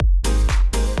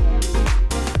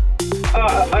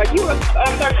you a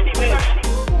thirsty bitch?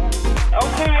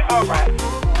 Okay, alright.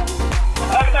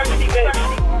 A thirsty bitch.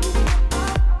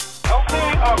 Okay,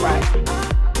 alright.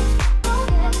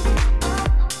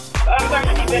 A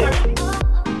thirsty bitch.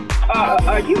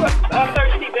 Are you a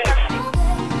thirsty bitch?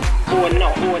 Or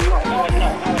no?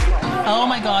 Oh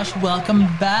my gosh, welcome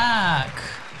back.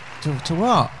 To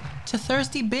what? To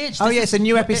Thirsty Bitch. Oh, yeah, it's a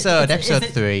new episode, episode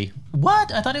 3.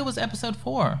 What? I thought it was episode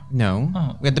 4. No.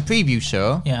 Oh. We had the preview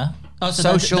show. Yeah. Oh, so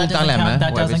Social that doesn't Dilemma. Count,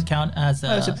 that doesn't count as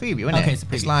a... Oh, it's a preview, isn't it? Okay, it's a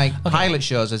preview. It's like okay. pilot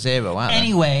shows are 0, aren't they?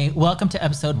 Anyway, welcome to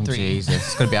episode 3. Jesus,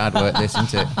 it's going to be hard work, this,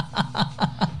 isn't it?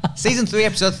 Season 3,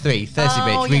 episode 3, Thirsty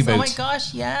Bitch, yes. reboot. Oh my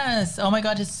gosh, yes. Oh my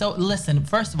God, it's so... Listen,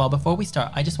 first of all, before we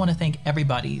start, I just want to thank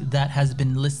everybody that has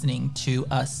been listening to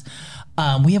us.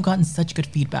 We have gotten such good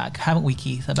feedback, haven't we,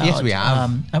 Keith? About, yes, we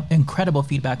have. Incredible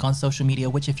feedback on social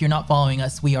media, which if you're not following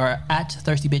us, we are at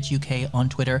Thirsty Bitch UK on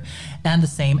Twitter and the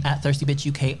same at Thirsty Bitch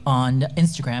UK on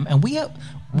Instagram. And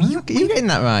You're getting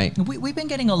that right. We've been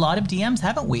getting a lot of DMs,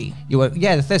 haven't we?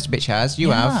 Yeah, the Thirsty Bitch has.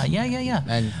 You have. Yeah.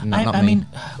 And not I me. mean,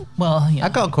 well, yeah. I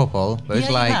got a couple, but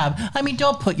it's like... You have. I mean,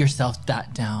 don't put yourself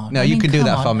that down. No, you can do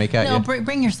that for me, can't you? No,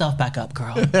 bring yourself back up,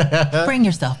 girl. Bring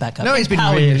yourself back up. No, it's been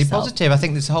Empower really yourself. positive. I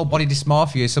think this whole body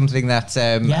dysmorphia is something that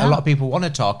a lot of people want to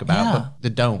talk about, Yeah. but they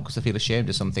don't because they feel ashamed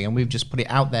of something. And we've just put it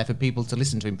out there for people to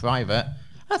listen to in private.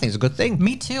 I think it's a good thing.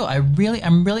 Me too. I'm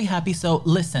really happy. So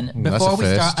listen, before we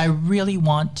start, I really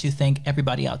want to thank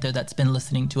everybody out there that's been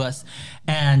listening to us.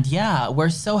 And yeah, we're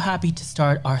so happy to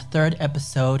start our 3rd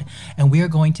episode, and we are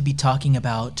going to be talking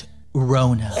about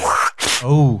Rona.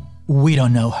 Oh. We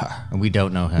don't know her. And we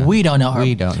don't know her. We don't know her.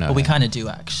 We don't know But we her. kind of do,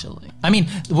 actually. I mean,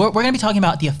 we're going to be talking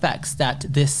about the effects that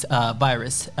this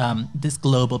virus, this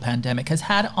global pandemic has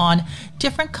had on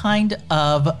different kind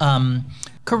of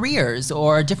careers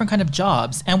or different kind of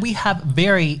jobs. And we have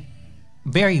very,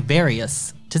 very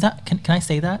various... Can I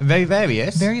say that? Very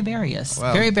various. Very various.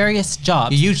 Well, very various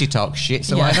jobs. You usually talk shit,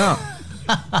 so why not?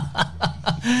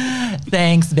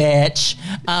 Thanks, bitch.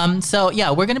 So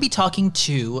yeah, we're going to be talking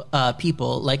to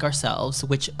people like ourselves,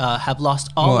 which have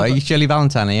lost all. What, are you Shirley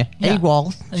Valentine here? Yeah. Hey,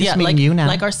 Wall. Just meeting like, you now.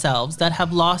 like ourselves that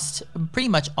have lost pretty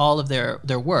much all of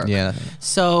their work. Yeah.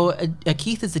 So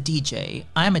Keith is a DJ.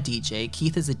 I'm a DJ.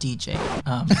 Keith is a DJ.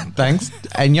 Thanks.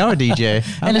 And you're a DJ.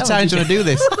 How many times do I do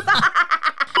this?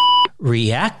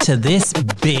 React to this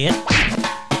bit.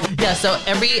 Yeah, so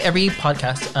every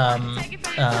podcast,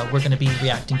 we're going to be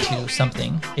reacting to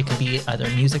something. It can be either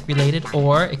music related,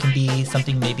 or it can be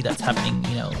something maybe that's happening,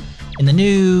 in the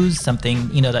news, something,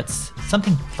 that's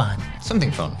something fun.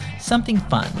 Something fun. Something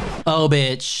fun. Oh,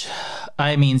 bitch.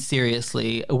 I mean,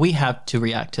 seriously, we have to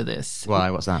react to this. Why?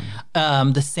 What's that?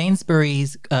 The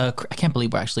Sainsbury's, I can't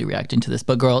believe we're actually reacting to this,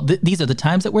 but girl, these are the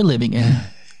times that we're living in.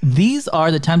 These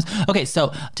are the times. Okay,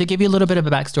 so to give you a little bit of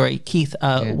a backstory, Keith,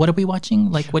 what are we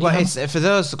watching? Like, what? It's for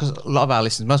those, because a lot of our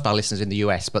listeners, most of our listeners in the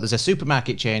US, but there's a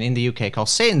supermarket chain in the UK called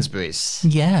Sainsbury's.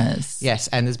 Yes,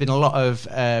 and there's been a lot of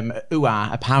ooh-ah,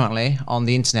 apparently, on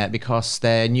the internet because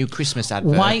their new Christmas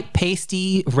advert. White,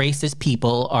 pasty, racist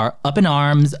people are up in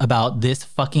arms about this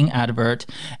fucking advert.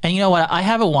 And you know what? I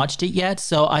haven't watched it yet,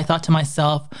 so I thought to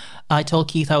myself, I told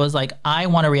Keith, I was like, I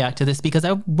want to react to this because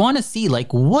I want to see,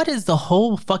 like, what is the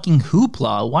whole fucking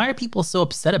hoopla? Why are people so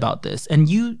upset about this? And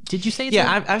did you say that?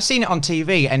 Yeah, I've seen it on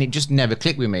TV and it just never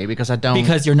clicked with me because I don't...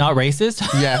 Because you're not racist?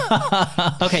 Yeah.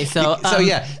 Okay, so...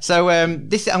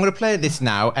 this I'm going to play this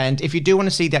now, and if you do want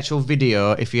to see the actual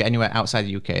video, if you're anywhere outside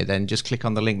the UK, then just click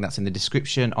on the link that's in the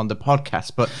description on the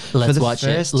podcast. But Let's watch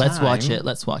it.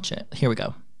 Let's watch it. Here we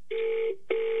go.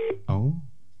 Oh,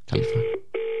 telephone.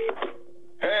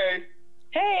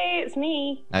 Hey, it's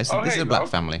me. No, this is a black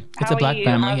family. It's a black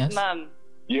family, yes. Mum?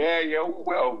 Yeah,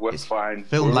 well, we're fine.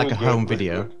 Filmed like a home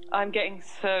video. I'm getting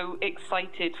so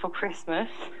excited for Christmas.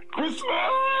 Christmas!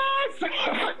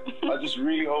 I just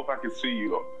really hope I can see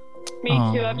you. Me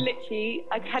too.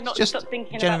 I cannot Just stop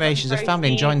thinking generations about of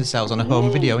family enjoying themselves on a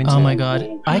home video, isn't Oh it? my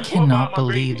God. I cannot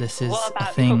believe this is What a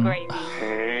about thing. your gravy?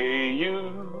 Hey, you,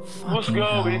 what's Fucking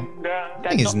hell. going down? I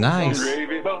think it's nice.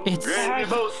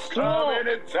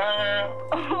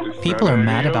 People are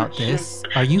mad about this.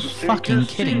 Are you fucking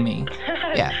kidding me?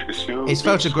 Yeah. It's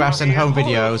photographs and home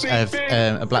videos of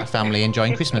a black family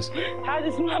enjoying Christmas. How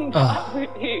does Mum go up with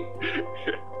you?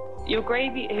 Your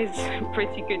gravy is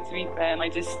pretty good, to be fair, and I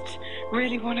just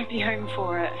really want to be home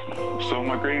for it. So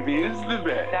my gravy is the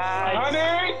best. Dad.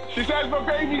 Honey, she says my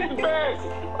gravy is the best.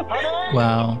 Honey.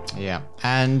 Wow. Yeah.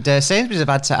 And Sainsbury's have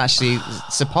had to actually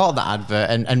support that advert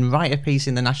and write a piece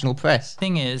in the national press.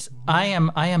 Thing is, I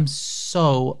am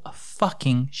so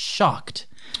fucking shocked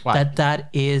Why?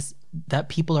 that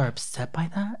people are upset by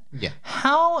that. Yeah.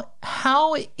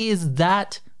 How is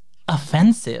that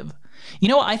offensive. You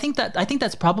know, I think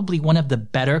that's probably one of the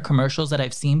better commercials that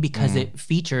I've seen because it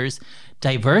features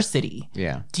diversity.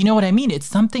 Yeah. Do you know what I mean? It's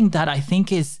something that I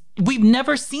think we've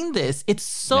never seen this. It's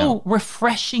so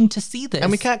refreshing to see this.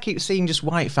 And we can't keep seeing just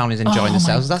white families enjoying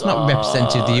themselves. That's not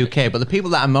representative of the UK. But the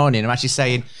people that are moaning are actually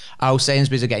saying, oh,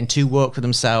 Sainsbury's are getting too woke for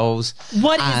themselves.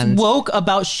 What is woke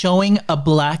about showing a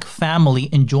black family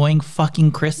enjoying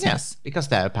fucking Christmas? Yes, because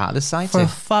they're a part of the society. For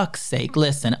fuck's sake.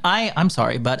 Listen, I'm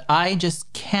sorry, but I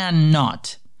just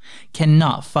cannot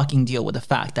fucking deal with the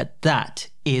fact that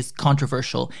is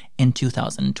controversial in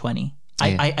 2020.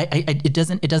 It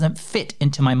doesn't fit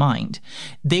into my mind.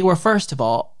 They were, first of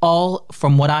all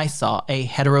from what I saw, a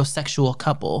heterosexual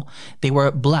couple. They were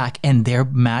black and they're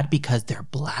mad because they're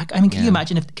black. I mean, could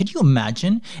you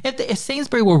imagine if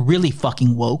Sainsbury were really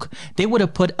fucking woke, they would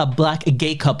have put a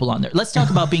gay couple on there. Let's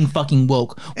talk about being fucking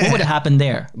woke. What would have happened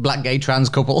there? Black gay trans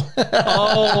couple.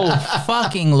 Oh,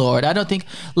 fucking Lord.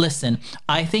 Listen,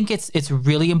 I think it's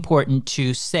really important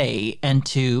to say and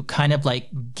to kind of like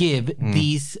give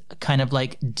these kind of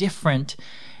like different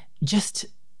just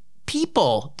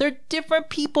people. They're different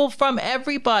people from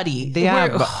everybody. They are,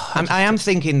 but I am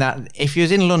thinking that if you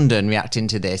was in London reacting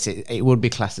to this, it would be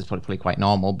classed as probably quite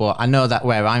normal. But I know that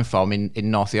where I'm from, in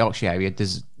North Yorkshire area,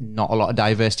 there's not a lot of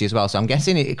diversity as well. So I'm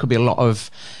guessing it could be a lot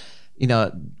of,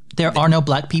 There are no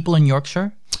black people in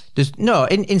Yorkshire? There's no,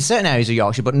 in certain areas of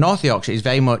Yorkshire, but North Yorkshire is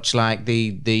very much like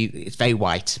it's very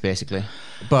white, basically.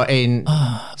 But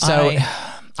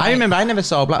I remember I never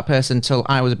saw a black person until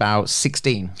I was about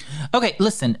 16. Okay,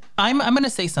 listen, I'm going to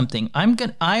say something.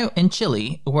 In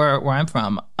Chile, where I'm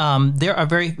from,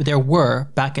 there were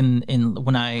back in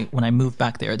when I moved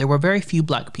back there were very few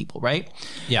black people, right?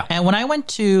 Yeah. And when I went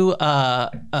to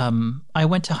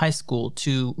high school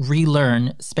to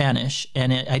relearn Spanish,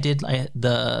 and I did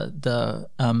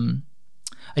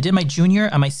my junior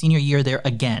and my senior year there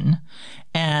again.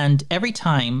 And every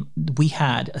time we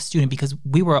had a student, because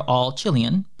we were all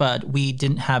Chilean, but we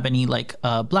didn't have any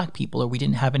black people, or we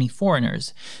didn't have any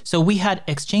foreigners. So we had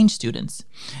exchange students.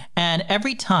 And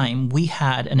every time we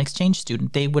had an exchange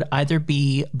student, they would either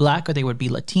be black or they would be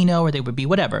Latino or they would be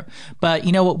whatever. But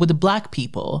you know what, with the black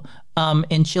people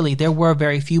in Chile, there were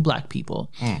very few black people.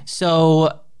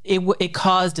 So it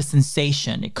caused a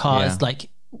sensation. It caused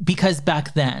because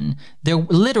back then, there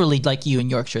literally, like you in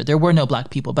Yorkshire, there were no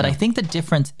black people. But I think the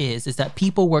difference is that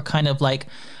people were kind of like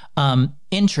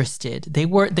interested. They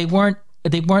weren't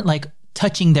like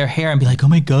touching their hair and be like, oh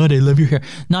my God, I love your hair.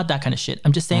 Not that kind of shit.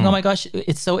 I'm just saying, oh my gosh,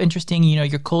 it's so interesting,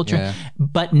 your culture. Yeah.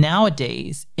 But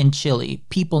nowadays in Chile,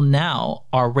 people now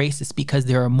are racist because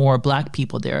there are more black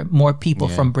people there, more people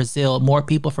from Brazil, more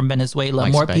people from Venezuela,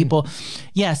 more Spain. People.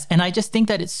 Yes. And I just think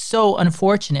that it's so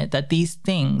unfortunate that these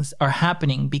things are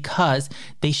happening because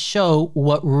they show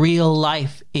what real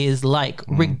life is like,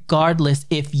 regardless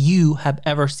if you have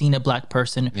ever seen a black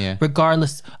person,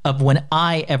 regardless of when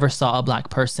I ever saw a black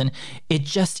person. It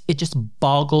just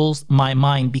boggles my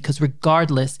mind because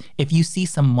regardless, if you see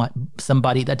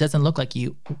somebody that doesn't look like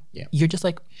you, you're just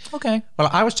like, okay. Well,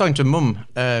 I was talking to Mum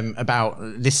about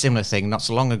this similar thing not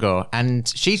so long ago, and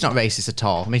she's not racist at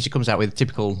all. I mean, she comes out with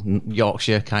typical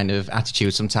Yorkshire kind of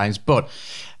attitude sometimes, but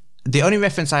the only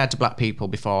reference I had to black people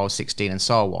before I was 16 and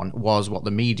saw one was what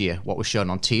was shown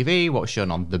on TV, what was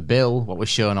shown on The Bill, what was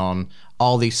shown on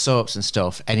all these soaps and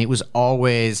stuff. And it was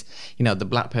always, the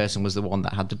black person was the one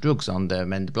that had the drugs on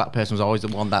them, and the black person was always the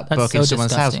one that broke into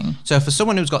someone's house. So for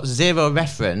someone who's got zero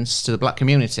reference to the black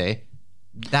community,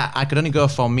 that I could only go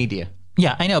for media.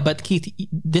 Yeah, I know. But Keith,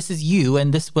 this is you,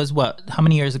 and this was how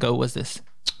many years ago was this?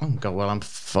 Oh God, well, I'm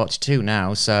 42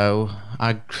 now, so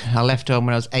I left home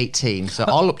when I was 18, so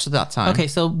all up to that time. Okay,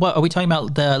 so what are we talking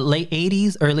about? The late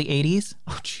 80s, early 80s?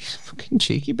 Oh, jeez, fucking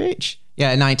cheeky bitch.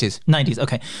 Yeah, 90s. 90s,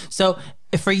 okay. So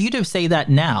for you to say that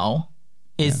now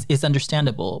is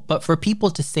understandable, but for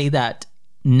people to say that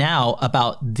now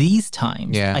about these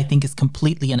times, I think is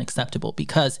completely unacceptable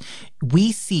because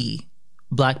we see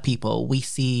Black people, we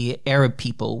see Arab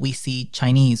people, we see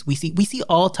Chinese, we see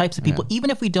all types of people. Even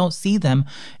if we don't see them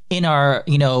in our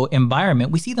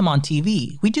environment, we see them on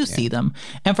TV. We do see them,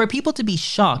 and for people to be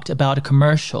shocked about a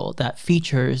commercial that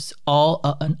features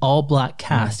an all Black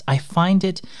cast, I find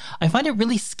it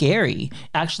really scary.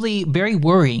 Actually, very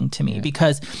worrying to me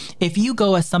because if you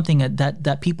go as something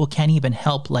that people can't even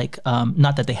help, like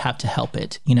not that they have to help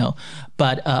it,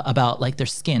 but about like their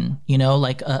skin,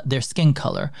 their skin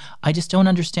color. I just don't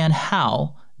understand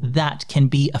how that can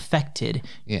be affected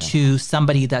to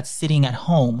somebody that's sitting at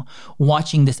home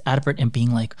watching this advert and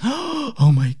being like,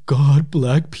 oh my God,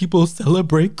 Black people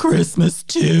celebrate Christmas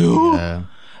too.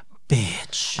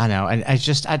 Bitch. I know. And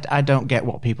I don't get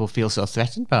what people feel so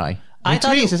threatened by. I mean, to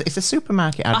me, it's a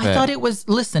supermarket advert. I thought it was,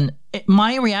 listen,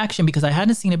 my reaction, because I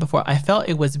hadn't seen it before, I felt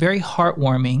it was very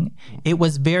heartwarming. It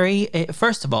was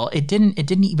first of all, it didn't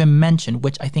even mention,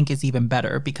 which I think is even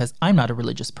better, because I'm not a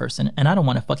religious person and I don't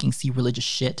want to fucking see religious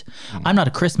shit. I'm not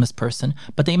a Christmas person,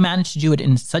 but they managed to do it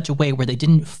in such a way where they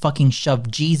didn't fucking shove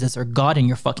Jesus or God in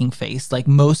your fucking face like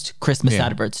most Christmas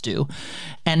adverts do.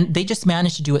 And they just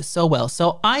managed to do it so well.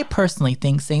 So I personally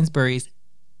think Sainsbury's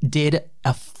did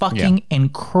a fucking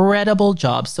incredible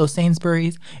job. So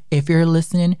Sainsbury's, if you're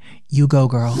listening, you go,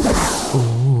 girl.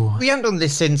 Ooh. We haven't done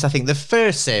this since, I think, the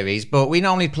first series, but we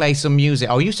normally play some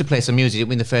music, or used to play some music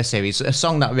in the first series, a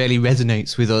song that really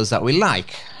resonates with us that we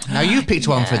like. Now, you picked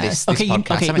one for this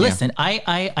podcast, okay, listen,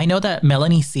 I know that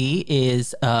Melanie C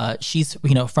is, she's,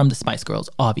 from the Spice Girls,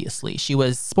 obviously. She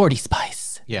was Sporty Spice.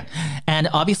 Yeah. And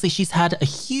obviously she's had a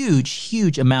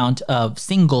huge amount of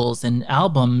singles and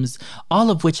albums, all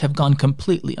of which have gone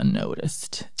completely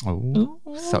unnoticed. Oh,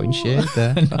 so in shade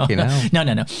there.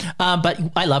 No. But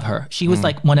I love her. She was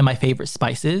like one of my favorite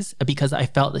Spices because I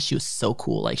felt that she was so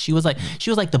cool. Like she was like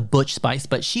the Butch Spice,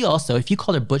 but she also, if you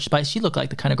called her Butch Spice, she looked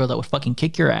like the kind of girl that would fucking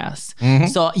kick your ass.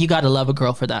 So you got to love a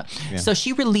girl for that. Yeah. So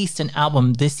she released an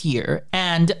album this year.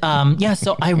 And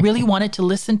so I really wanted to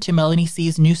listen to Melanie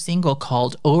C's new single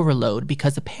called Overload,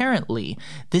 because apparently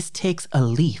this takes a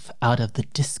leaf out of the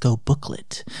disco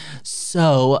booklet.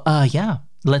 So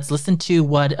let's listen to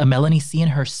what Melanie C and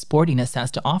her sportiness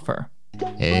has to offer.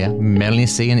 Yeah, Melanie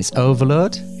C and it's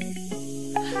Overload.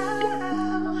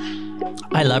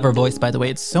 I love her voice, by the way.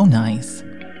 It's so nice.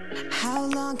 How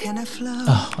long can I float?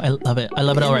 Oh, I love it. I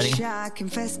love it already.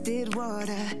 Infested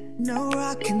water, no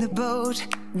rock in the boat.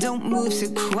 Don't move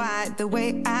so quiet the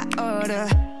way I order.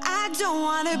 I don't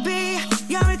want to be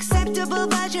your acceptable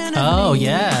version of me.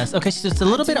 Yes. Okay, so it's a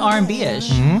little bit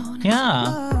R&B-ish.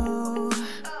 Yeah.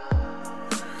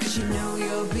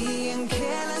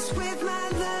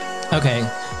 Okay,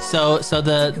 so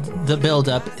the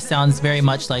build-up sounds very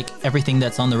much like everything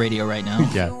that's on the radio right now.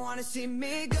 Yeah.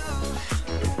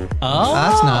 Oh,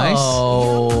 that's nice.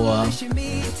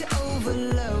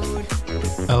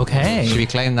 Okay. Should we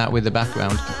claim that with the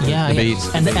background? Yeah, the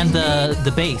beats. And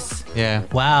the bass. Yeah.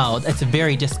 Wow, that's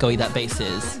very disco-y, that bass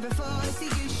is.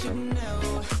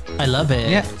 I love it.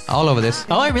 Yeah, all over this.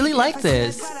 Oh, I really like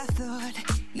this.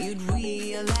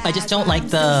 I just don't like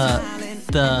the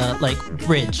like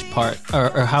bridge part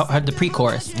or how the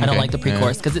pre-chorus. I don't like the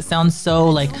pre-chorus because it sounds so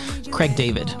like Craig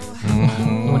David.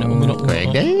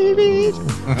 Craig David.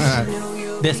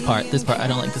 This part, I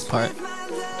don't like this part.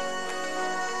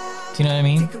 Do you know what I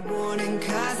mean?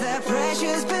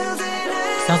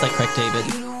 Sounds like Craig David,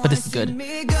 but this is good.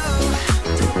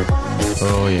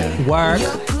 Oh yeah. Work.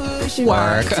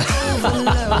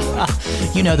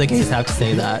 You know the gays have to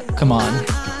say that. Come on.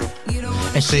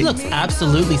 And she looks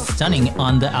absolutely stunning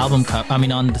on the album cover. I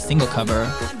mean, on the single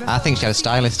cover. I think she had a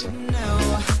stylist.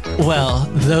 Well,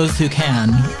 those who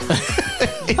can.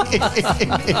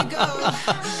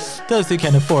 Those who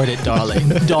can afford it, darling.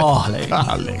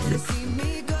 Darling.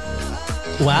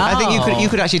 Wow. I think you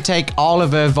could actually take all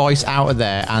of her voice out of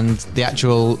there and the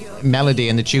actual melody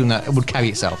and the tune that would carry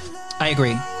itself. I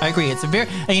agree. It's a very,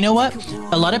 and you know what?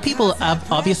 A lot of people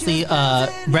have obviously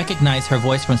recognize her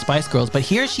voice from Spice Girls, but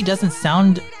here she doesn't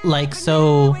sound like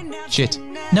so shit.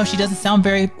 No, she doesn't sound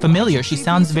very familiar. She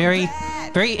sounds very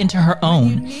into her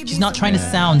own. She's not trying to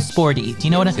sound sporty. Do you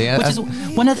know what I mean? Which is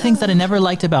one of the things that I never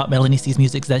liked about Melanie C's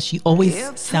music, is that she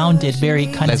always sounded very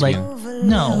kind lesbian. of like,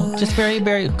 no, just very,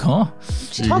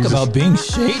 talk about being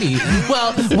shady.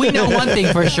 Well, we know one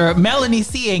thing for sure. Melanie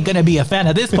C ain't gonna be a fan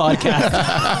of this podcast.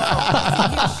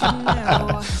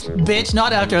 Bitch,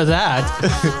 not after that.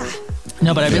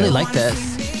 No, but I really like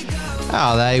this.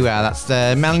 Oh, there you are. That's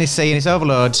Melanie C and it's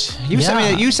Overload. You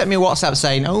sent me a WhatsApp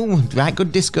saying, "Oh, right,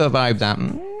 good disco vibe." That.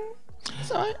 It's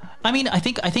all right. I mean, I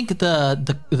think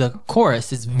the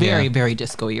chorus is very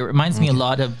disco-y. It reminds me a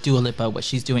lot of Dua Lipa, what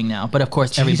she's doing now. But of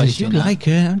course, everybody's doing that. Like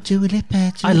her, Dua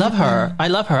Lipa. I love her. I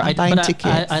love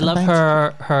tickets. I love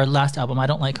her last album. I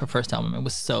don't like her first album. It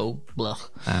was so blah.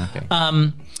 Okay.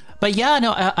 But yeah,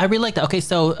 no, I really like that. Okay,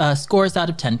 so scores out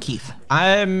of 10, Keith.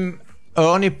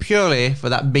 Only purely for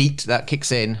that beat that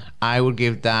kicks in, I would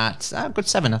give that a good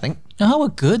 7, I think. Oh, a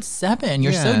good 7.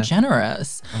 You're so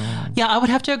generous. Yeah, I would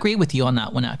have to agree with you on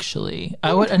that one, actually.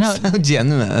 I would. No, so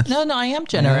generous. No, I am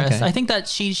generous. Okay. I think that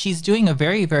she's doing a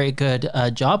very, very good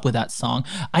job with that song.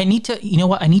 I need to, you know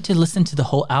what? I need to listen to the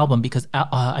whole album because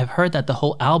I've heard that the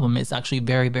whole album is actually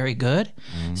very, very good.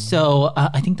 So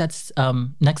I think that's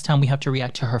next time we have to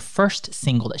react to her first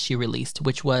single that she released,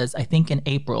 which was, I think, in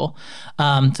April.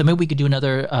 So maybe we could do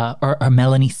another or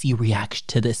Melanie C react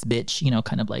to this bitch,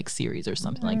 kind of like series or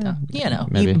something like that. You know,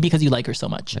 Maybe. because you like her so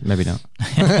much. Maybe not.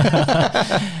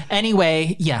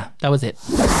 Anyway, yeah, that was it.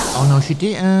 Oh no, she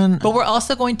didn't. But we're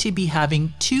also going to be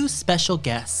having 2 special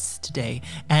guests today.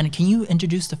 And can you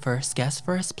introduce the first guest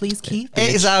for us, please, Keith?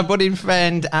 It's our budding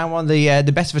friend and one of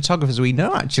the best photographers we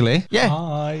know, actually. Yeah.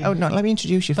 Hi. Oh no, let me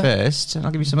introduce you first, and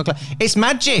I'll give you some. It's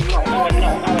Magic.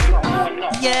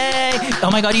 Yay! Oh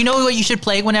my God! You know what you should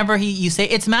play whenever you say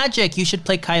it's Magic? You should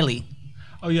play Kylie.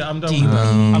 Oh yeah, I'm done. Do you With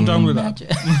that. believe I'm done with that. magic?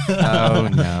 Oh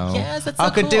no. Yes, that's so I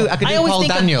could cool. do always Paul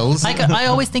think Daniels. I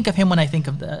always think of him when I think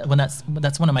of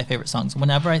that's one of my favorite songs.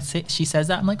 Whenever she says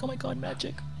that, I'm like, oh my God,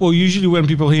 Magic. Well, usually when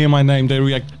people hear my name, they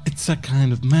react. It's a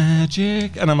kind of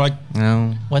magic, and I'm like,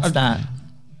 No. What's that?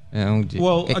 Oh,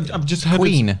 well, I've just heard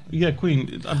Queen. It, yeah,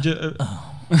 Queen.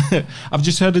 I've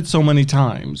just heard it so many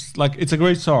times. Like, it's a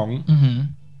great song,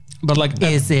 but like,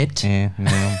 Is it? Yeah,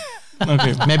 no.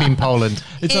 okay, Maybe in Poland.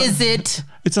 Is it?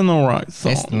 it's an alright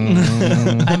song.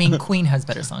 I mean, Queen has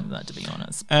better songs than that, to be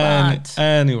honest. And But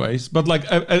anyways, but like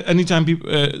anytime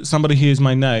somebody hears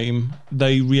my name,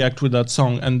 they react with that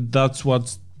song, and that's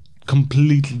what's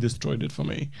completely destroyed it for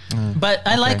me. But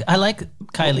I like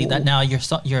Kylie that now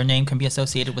your name can be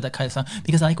associated with that Kylie song,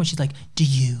 because I like when she's like, "Do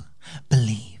you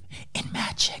believe in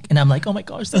magic?" And I'm like, "Oh my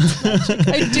gosh, that's magic!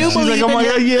 I do She's believe like, "Oh in my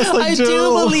it. God, yes, I do."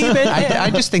 believe in it."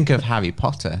 I just think of Harry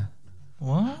Potter.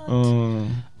 What?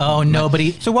 Oh,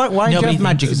 nobody. So why do you Nobody have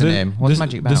magic thinks- as a name? What's this,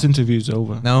 magic about? This interview's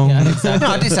over. No. Yeah, exactly.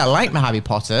 No, I just like my Harry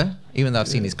Potter, even though I've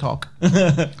seen his cock.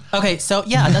 Okay, so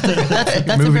yeah,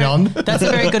 that's Moving a on. That's a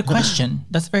very good question.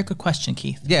 That's a very good question,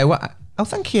 Keith. Yeah, what? Oh,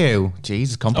 thank you.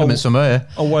 Jesus, compliments from her.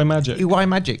 Oh, why magic? Why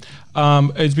magic?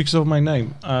 It's because of my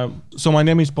name. So my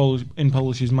name is in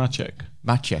Polish is Maciek.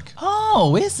 Magic.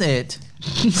 Oh, is it?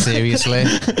 Seriously?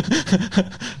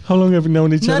 How long have we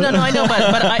known each other? No, I know,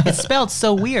 but it's spelled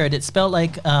so weird. It's spelled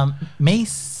like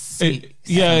Macy.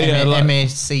 Yeah, like,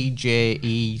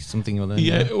 M-A-C-J-E something or other.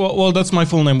 yeah. Well, that's my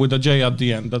full name with a J at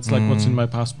the end. That's like what's in my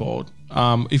passport.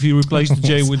 If you replace the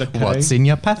J with a K, What's in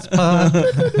your passport?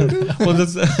 well,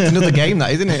 that's Another game,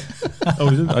 that, isn't it? oh,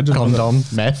 is it? I just Condom,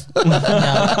 meth.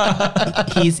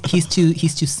 No, he's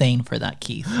too sane for that,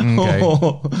 Keith. Okay.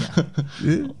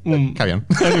 Carry on.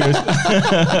 Anyways,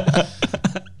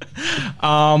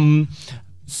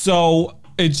 so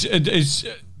it's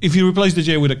if you replace the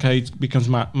J with a K, it becomes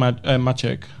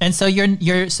Maciek And so your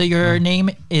name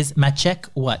is Maciek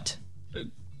what?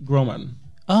 Groman.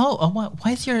 Oh,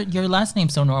 why is your last name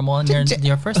so normal and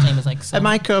your first name is like so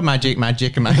Michael, magic. nice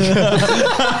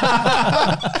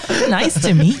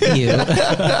to meet you?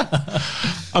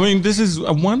 I mean, this is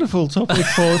a wonderful topic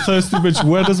for Thirsty Bitch.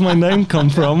 Where does my name come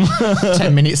from?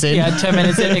 10 minutes in. Yeah, 10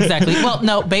 minutes in, exactly. Well,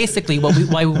 no, basically,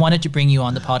 why we wanted to bring you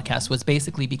on the podcast was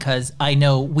basically because I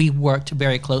know we worked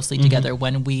very closely together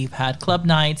when we've had club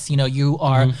nights. You know, you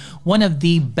are one of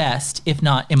the best, if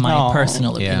not, in my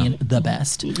personal opinion, the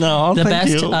best. No, the thank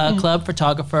best you. club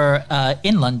photographer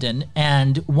in London,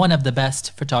 and one of the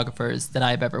best photographers that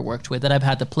I've ever worked with, that I've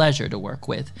had the pleasure to work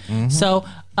with. So,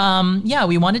 yeah,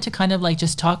 we wanted to kind of like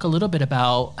just talk a little bit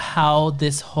about how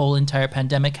this whole entire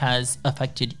pandemic has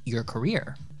affected your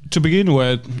career. To begin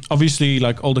with, obviously,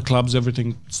 like all the clubs,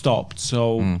 everything stopped.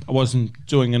 So I wasn't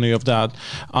doing any of that.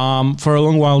 For a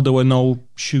long while, there were no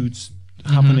shoots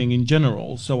happening in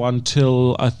general. So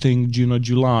until I think June or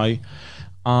July,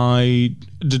 I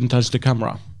didn't touch the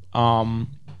camera.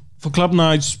 For club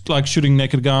nights, like shooting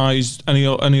naked guys, any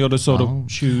other sort of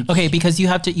shoots. Okay, because you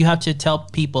have to tell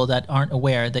people that aren't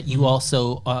aware that you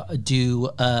also do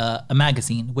a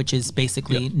magazine, which is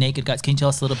basically Naked Guys. Can you tell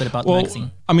us a little bit about the magazine?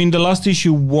 I mean, the last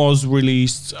issue was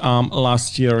released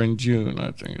last year in June, I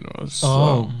think it was.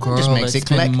 Oh, So girl, just makes it's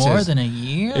it been more collectors. than a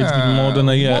year. It's been more than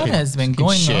a year. What has been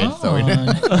going shit, on? though,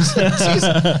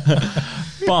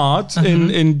 but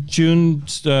in June,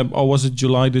 or was it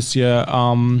July this year,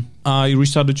 I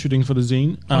restarted shooting for the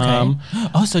zine.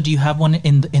 Okay. So do you have one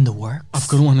in the works? I've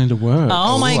got one in the works.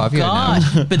 Oh my have you now?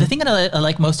 gosh. But the thing that I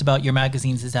like most about your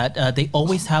magazines is that they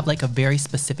always have like a very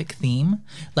specific theme.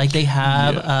 Like they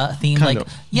have a theme kind like,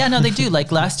 of. yeah, no, they do.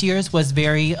 Like last year's was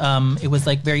very, it was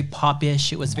like very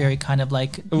popish. It was very kind of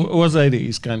like, It was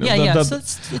 80s kind of. yeah, so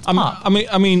it's pop.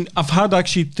 I mean, I've had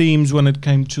actually themes when it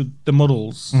came to the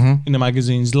models in the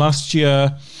magazines. Last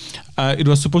year, it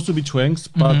was supposed to be twinks,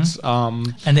 but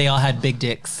and they all had big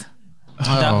dicks.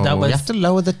 That was, you have to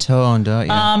lower the tone, don't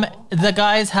you? the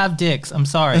guys have dicks. I'm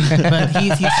sorry, but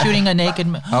he's shooting a naked.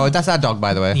 Oh, that's our dog,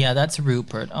 by the way. Yeah, that's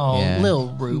Rupert. Oh, Yeah.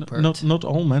 little Rupert. not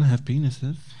all men have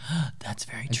penises. That's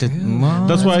very true.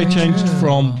 That's why I changed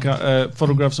from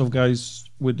photographs of guys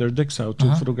with their dicks out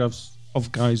to photographs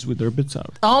of guys with their bits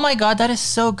out. Oh my God, that is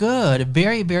so good.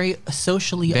 Very, very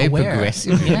socially Very aware.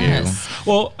 progressive. Yes.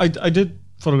 Well, I did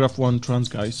photograph one trans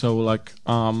guy, so like,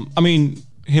 I mean,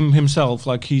 himself,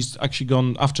 like he's actually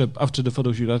gone after the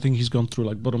photo shoot. I think he's gone through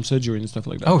like bottom surgery and stuff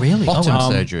like that. Oh, really? Bottom wow.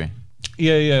 surgery.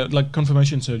 Yeah, like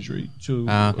confirmation surgery to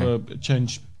Okay.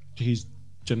 change his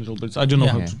genital bits. I don't know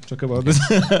how to talk about this.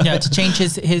 Yeah, to change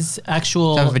his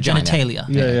actual To have a vagina. genitalia.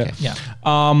 Yeah. Yeah.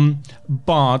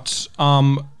 But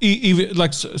even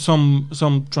like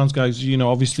some trans guys, you know,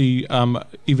 obviously,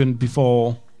 even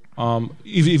before,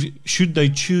 if should they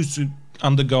choose to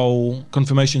undergo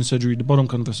confirmation surgery, the bottom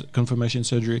confirmation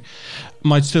surgery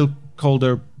might still call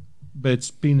their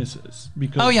bits penises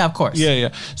because Oh yeah, of course. yeah.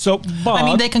 So, but I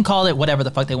mean, they can call it whatever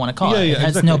the fuck they want to call it. Yeah, It has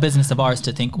exactly. no business of ours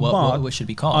to think what it should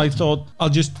be called. I thought I'll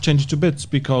just change it to bits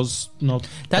because not.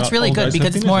 That's really all good guys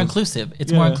because have it's more penises. inclusive.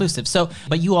 It's Yeah. more inclusive. So,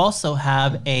 but you also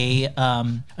have an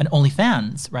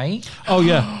OnlyFans, right? Oh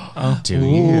yeah. Do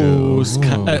you?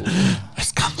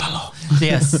 Scandalo.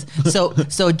 Yes.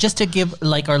 So just to give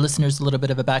like our listeners a little bit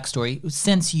of a backstory,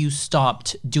 since you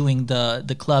stopped doing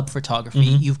the club photography,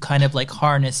 you've kind of like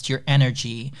harnessed your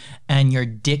energy and your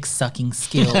dick sucking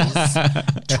skills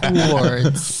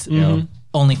towards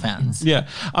OnlyFans. Yeah,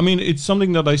 I mean it's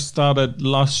something that I started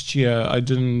last year. I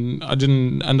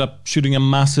didn't end up shooting a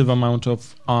massive amount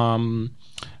of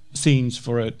scenes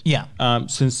for it. Yeah.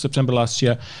 Since September last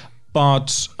year,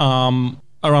 but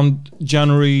around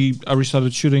January I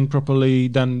restarted shooting properly.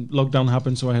 Then lockdown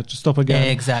happened, so I had to stop again.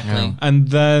 Exactly. Yeah. And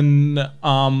then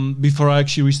before I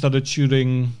actually restarted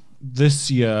shooting this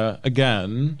year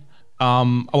again, I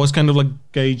was kind of like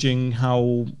gauging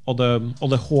how all the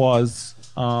whores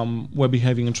were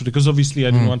behaving on Twitter, because obviously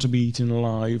I didn't want to be eaten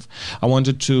alive. I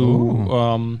wanted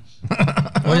to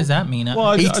What does that mean?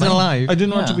 Eaten alive? I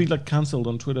didn't want to Yeah. be like cancelled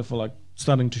on Twitter for like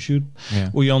starting to shoot. Yeah.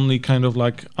 We only kind of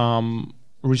like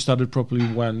restarted properly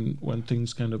when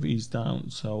things kind of eased down.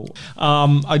 So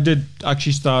I did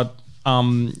actually start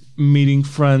meeting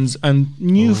friends and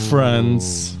new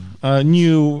friends.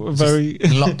 New very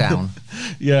In lockdown.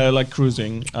 yeah, like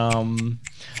cruising.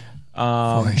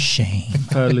 For shame.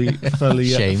 Fairly Shame, fairly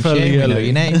shame. We know early.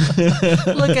 your name.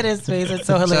 Look at his face. It's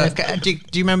so So, hilarious. do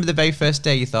you remember the very first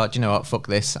day you thought, you know what, fuck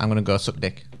this, I'm going to go suck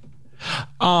dick?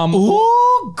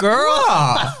 Ooh,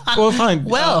 girl. Well, fine.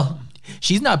 Well,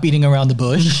 she's not beating around the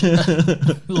bush.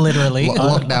 Literally.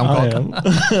 Lockdown I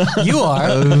cock. am. You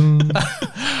are.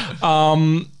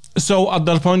 So at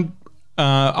that point,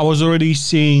 I was already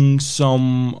seeing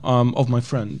some of my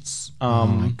friends. Oh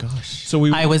my gosh. So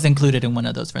we. I was included in one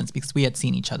of those friends because we had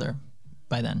seen each other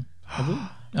by then.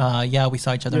 Yeah, we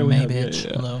saw each other Yeah, in we May, have, yeah, bitch.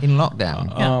 yeah. Hello. In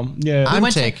lockdown. Yeah. I'm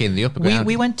went to- taking the upper We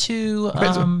ground. went to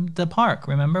the park,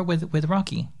 remember, with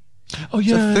Rocky. Oh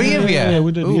yeah. Three of you. Yeah,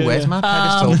 we did. Ooh, yeah, where's yeah. my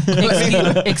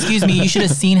pedestal? Excuse me, you should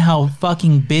have seen how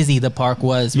fucking busy the park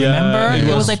was. Yeah, Remember? it It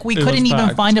was was- like we it was couldn't even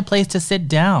packed. find a place to sit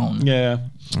down. Yeah.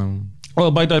 Well,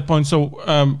 by that point, so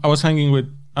I was hanging with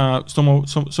some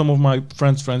of my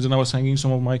friends, and I was hanging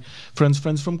some of my friends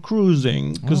from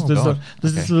cruising, because Oh, there's God.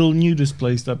 this Okay. little nudist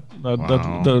place that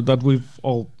we've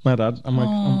all met at.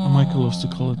 Michael loves to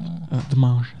call it the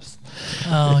marshes.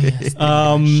 Oh yes.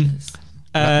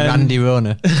 And Randy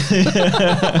Rona.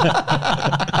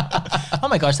 Oh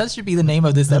my gosh, that should be the name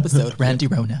of this episode, Randy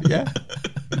Rona. yeah,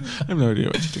 I have no idea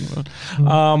what you're talking about.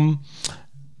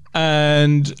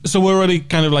 And so we're already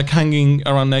kind of like hanging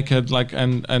around naked, like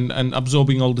and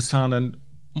absorbing all the sun and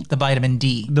The vitamin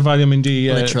D. the vitamin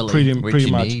D, Literally. Which pretty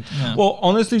you much. need. Yeah. Well,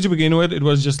 honestly, to begin with, it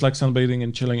was just like sunbathing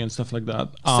and chilling and stuff like that.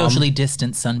 Socially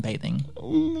distant sunbathing.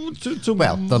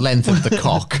 Well, the length of the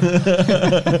cock.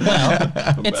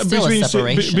 It's still a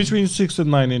separation, between 6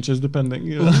 and 9 inches, depending.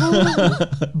 You know.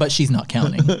 but she's not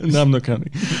counting. No, I'm not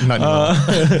counting. Not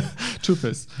anymore. Two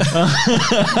fists.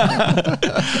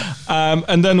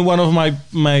 And then one of my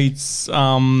mates,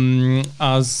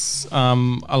 as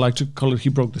I like to call it, he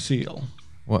broke the seal.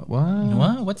 What?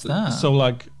 What? What's that? So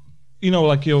like, you know,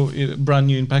 like you're brand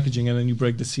new in packaging and then you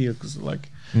break the seal because like,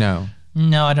 No.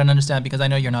 No, I don't understand because I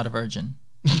know you're not a virgin.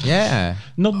 Yeah.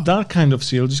 not that kind of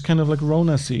seal, just kind of like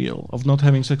Rona seal of not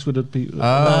having sex with it.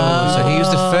 Oh, so he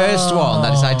was the first one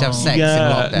that decided to have sex in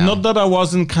lockdown. Not that I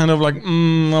wasn't kind of like,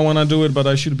 I want to do it, but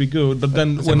I should be good. But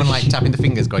then Someone like tapping the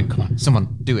fingers going, come on,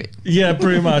 someone, do it. yeah,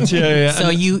 pretty much, yeah. So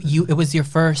it was your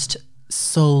first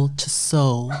soul to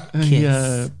soul kiss.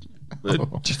 Yeah.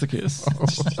 Just a kiss.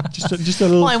 Just a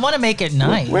little, Well, I want to make it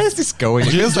nice. Where's this going?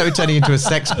 It feels like we're turning into a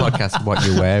sex podcast, what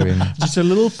you're wearing. just a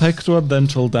little pectoral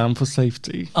dental dam for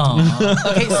safety.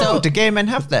 Aw. Okay, Oh, so do gay men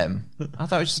have them? I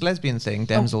thought it was just a lesbian thing,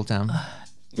 damsel down.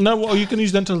 No, well, you can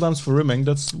use dental dance for rimming.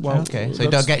 That's Okay, so you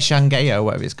don't get Shanghai or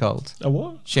whatever it's called. A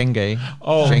what? Shanghai.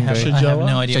 Oh, I have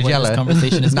no idea what this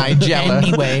conversation is going.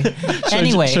 Nigella.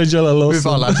 Anyway. Shagella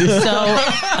Lawson. So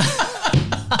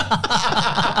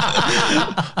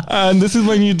And this is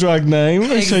my new drag name,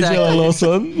 Shagella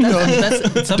Lawson.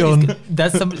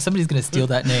 Somebody's going to steal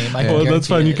that name. Well, that's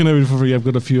fine. You can have it for free. I've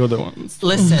got a few other ones.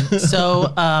 Listen,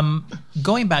 so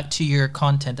going back to your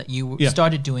content that you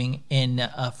started doing in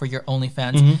for your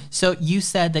OnlyFans, so you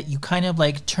said that you kind of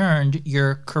like turned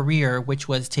your career, which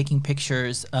was taking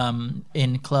pictures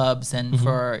in clubs and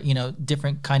for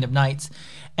different kind of nights,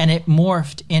 and it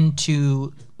morphed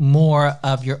into more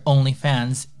of your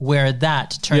OnlyFans, where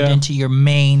that turned into your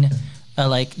main,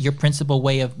 like your principal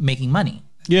way of making money.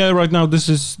 Yeah, right now this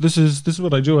is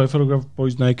what I do. I photograph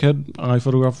boys naked. I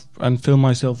photograph and film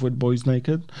myself with boys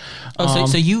naked. Oh,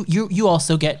 so you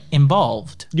also get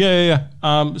involved. Yeah.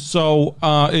 So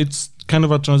it's kind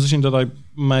of a transition that I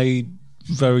made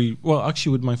very well,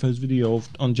 actually, with my first video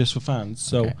on Just for Fans.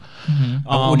 So,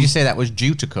 would you say that was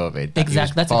due to COVID?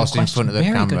 Exactly, that's a good question. In front of the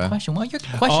Very camera? good question. Well, your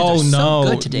questions are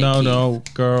so good today. No,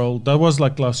 girl, that was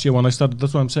like last year when I started.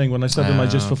 That's what I'm saying. When I started my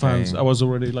Just for Fans, I was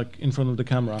already like in front of the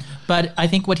camera. But I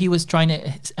think what he was trying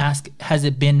to ask: has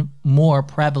it been more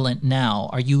prevalent now?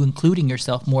 Are you including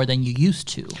yourself more than you used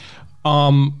to?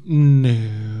 No.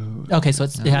 Okay, so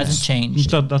it hasn't changed.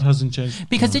 That hasn't changed.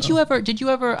 Because did you ever,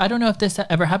 I don't know if this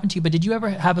ever happened to you, but did you ever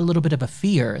have a little bit of a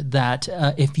fear that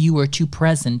if you were too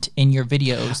present in your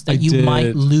videos that you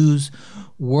might lose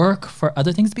work for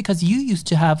other things? Because you used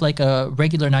to have like a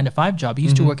regular 9-to-5 job. You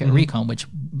used to work at Recon, which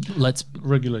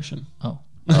regulation. Oh,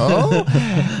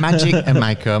 magic and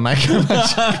micro magic.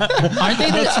 Aren't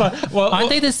they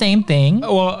the same thing?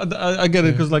 Well, I get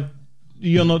it because like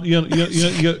you're not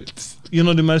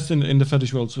immersed in the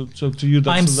fetish world, so to you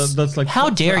that's like,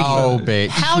 how dare you? Oh, bitch!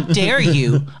 How dare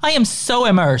you? I am so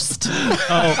immersed.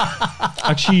 Oh,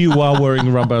 actually, you are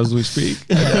wearing rubber as we speak.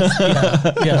 Yes,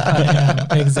 yeah, I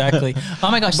am. Exactly.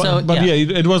 Oh my gosh!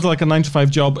 It was like a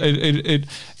 9-to-5 job.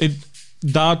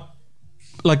 That.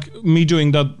 Like me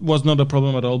doing that was not a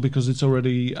problem at all because it's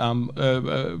already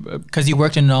because you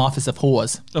worked in an office of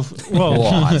whores.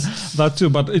 That too,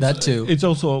 but it's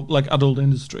also like adult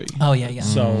industry. Oh yeah.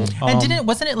 So and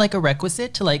wasn't it like a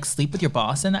requisite to like sleep with your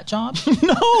boss in that job?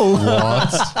 No.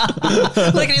 What?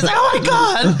 Like he's like, oh my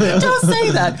god, don't say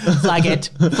that. Flag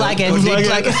it.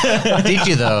 Did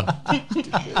you though?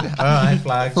 All right,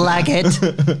 flag it.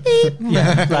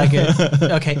 Yeah, flag it.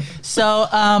 Okay, so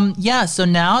so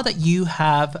now that you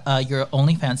have your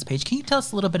OnlyFans page, can you tell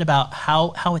us a little bit about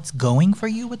how it's going for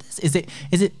you with this? Is it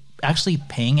actually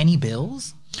paying any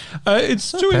bills? It's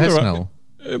so doing personal.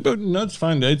 But no, it's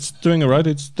fine. It's doing all right.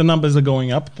 The numbers are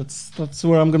going up. That's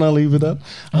where I'm gonna leave it at.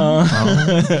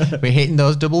 We're hitting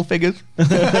those double figures. What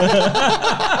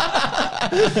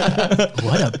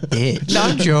a bitch! No,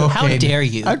 I'm joking. How dare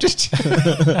you? I'm just.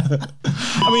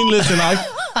 I mean, listen.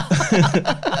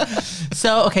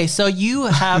 So you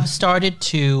have started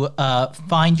to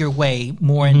find your way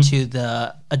more into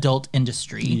the adult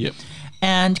industry. Yep.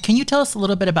 And can you tell us a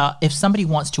little bit about if somebody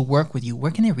wants to work with you,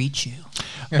 where can they reach you?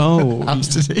 Oh,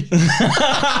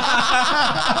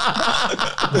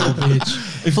 bitch.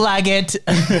 Flag it.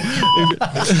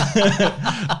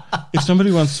 If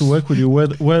somebody wants to work with you,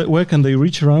 where can they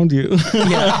reach around you?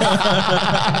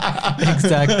 Yeah,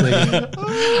 exactly.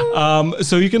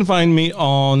 So you can find me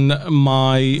on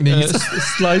my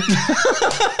slide.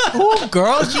 Oh,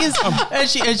 girl, she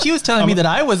was telling me that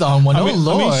I was on one.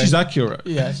 Lord. I mean, she's accurate.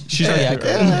 Yeah, she's accurate.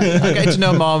 Yeah. I'm getting to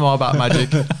know more and more about magic.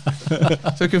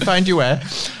 So we can find you where?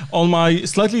 On my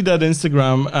slightly dead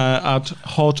Instagram at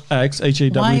hotx,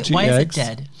 HAWTX. Why is it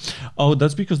dead? Oh,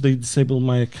 that's because they disabled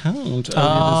my account earlier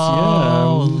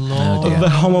Oh, this year. Lord. The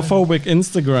homophobic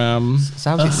Instagram.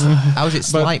 So how's it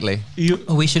slightly?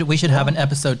 We should have an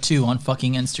episode 2 on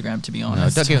fucking Instagram, to be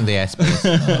honest. No, don't give them the S, please.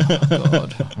 Oh,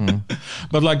 God.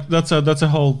 But like that's a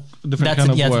whole different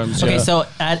kind of worms. Okay,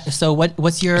 yeah. so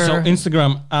what's your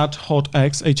Instagram at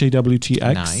hotx,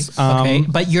 HAWTX. Nice. Okay,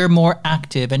 but you're more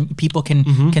active and people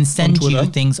can send you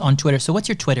things on Twitter. So what's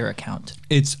your Twitter account?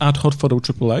 It's at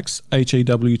hotphotoxxx,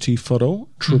 HAWT photo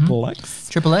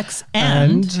XXX. XXX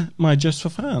and my Just for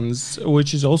Fans,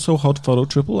 which is also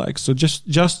hotphotoxxx. So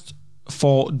just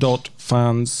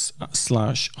for.fans /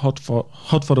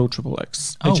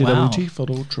 hotphotoxxx. Oh, HAWT wow.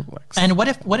 photo XXX. And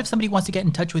what if somebody wants to get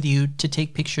in touch with you to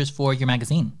take pictures for your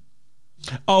magazine?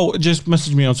 Oh, just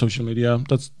message me on social media.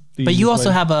 That's the But you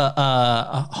also have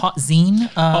a hot zine.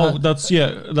 that's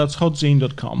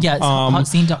hotzine.com. Yeah, it's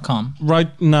hotzine.com.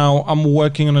 Right now, I'm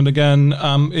working on it again.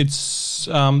 It's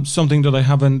something that I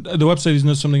haven't. The website is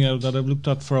not something that I've looked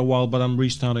at for a while, but I'm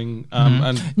restarting.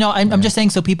 And No, I'm just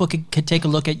saying so people could take a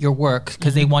look at your work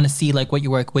because they want to see like what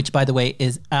your work, which by the way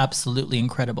is absolutely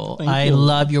incredible. I you.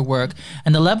 love your work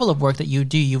and the level of work that you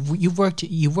do. You've worked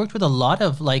with a lot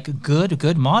of like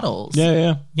good models.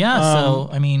 yeah. So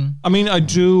I mean, I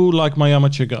do like my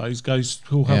amateur guys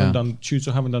who haven't done shoots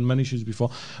or haven't done many shoots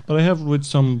before, but I have with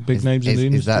some big names in the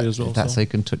industry as well. Is that so you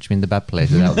can touch me in the bad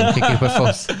places without them kicking up a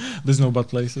fuss? There's no bad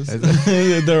places.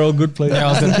 They're all good places. they're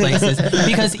all good places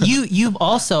because you've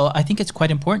also, I think it's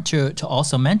quite important to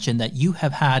also mention that you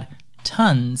have had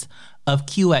tons of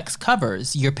QX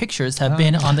covers. Your pictures have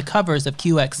been on the covers of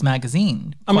QX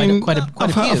magazine. Quite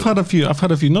a few. I've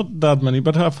had a few, not that many,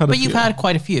 but I've had a few. But you've had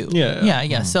quite a few.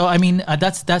 Yeah. So I mean,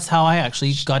 that's how I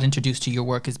actually got introduced to your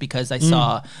work is because I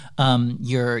saw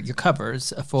your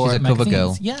covers for She's a magazines. cover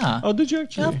girl. Yeah. Oh, did you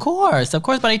actually? Yeah, of course.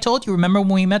 But I told you. Remember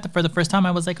when we met for the first time?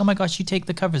 I was like, oh my gosh, you take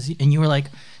the covers, and you were like,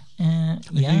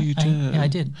 you did. I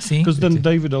did. See, Because then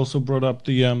David also brought up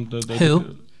the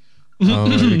who?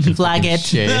 Flag it.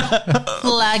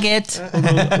 Flag it.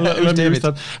 Let me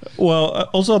restart. Well,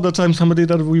 also at the time, somebody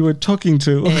that we were talking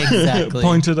to Exactly.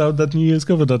 pointed out that New Year's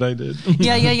cover that I did.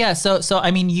 Yeah. So I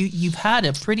mean, you've had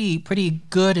a pretty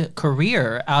good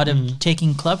career out of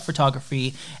taking club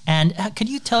photography. And could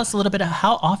you tell us a little bit of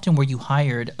how often were you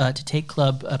hired to take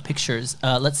club pictures?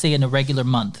 Let's say in a regular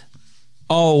month.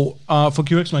 Oh, for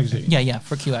QX magazine. Yeah,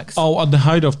 for QX. Oh, at the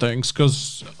height of things,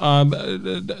 because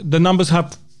the numbers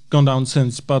have gone down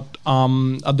since, but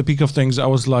at the peak of things, I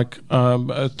was like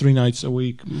 3 nights a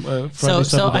week. Friday, So I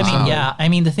Saturday, mean, Sunday. I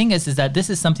mean, the thing is that this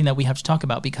is something that we have to talk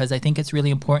about because I think it's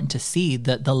really important to see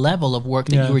the level of work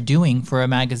that you were doing for a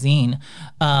magazine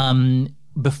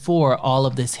before all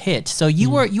of this hit. So you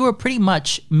were pretty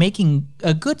much making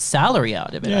a good salary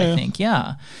out of it, I think.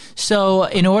 Yeah. So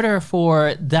in order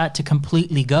for that to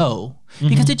completely go,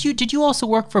 because did you also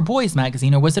work for Boys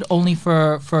Magazine or was it only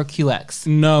for QX?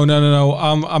 No.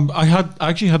 I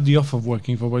actually had the offer of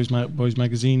working for Boys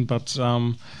Magazine, but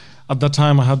at that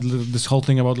time I had this whole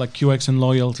thing about like QX and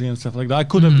loyalty and stuff like that. I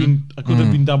could have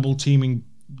been double teaming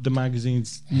the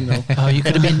magazines, you know. Oh, you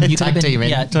could have been Tag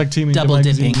teaming. Tag teaming, double the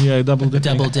magazine. dipping. Yeah, double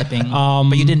dipping. Double dipping.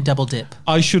 But you didn't double dip.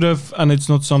 I should have, and it's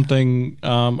not something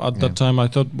at that time I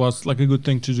thought was like a good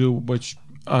thing to do, which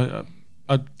I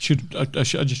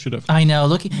just should have. I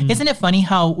know. Isn't it funny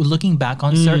how looking back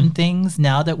on certain things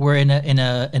now that we're in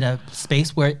a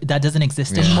space where that doesn't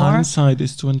exist anymore? Hindsight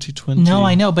is 2020. No,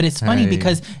 I know, but it's funny Hey,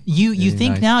 because you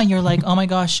think nice. now you're like, oh my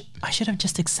gosh, I should have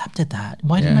just accepted that.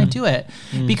 Why didn't I do it?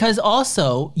 Because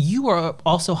also you were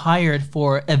also hired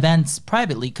for events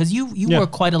privately because you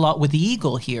work quite a lot with the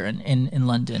Eagle here in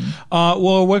London.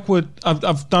 Well, I work with.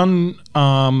 I've done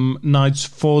nights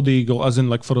for the Eagle, as in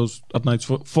like photos at nights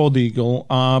for the Eagle.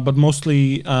 But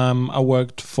mostly I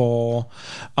worked for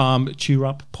cheer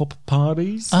up pop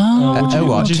parties.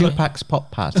 Two-packs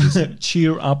pop parties.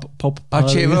 Cheer up pop Oh,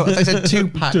 parties. cheer up. I said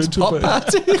 2-packs Two pop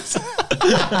packs. parties.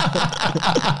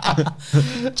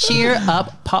 Cheer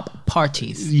up pop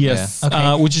parties. Yes,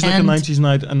 Yeah. Okay. which is like a And- 90s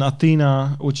night, and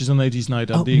Athena, which is an 80s night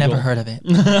at Oh, the Eagle. never heard of it.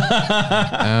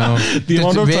 The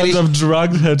amount of times I've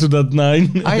dragged her to that night.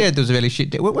 I heard there was a really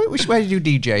shit. Where did you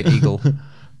DJ at Eagle?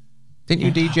 Didn't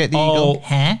you DJ at the Eagle?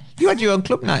 Huh? You had your own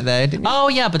club night there, didn't you? Oh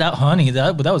yeah, but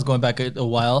that was going back a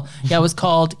while. Yeah, it was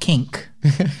called Kink,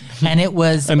 and it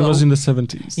was And it was in the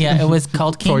 70s. yeah, it was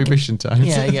called Kink. Prohibition times.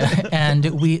 Yeah, and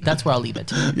that's where I'll leave it.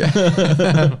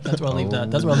 That's where I'll leave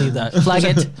that. That's where I'll leave that. Flag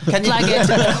it. Flag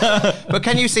it. But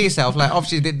can you see yourself, like,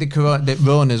 obviously the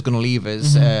Rona is going to leave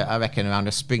us, I reckon, around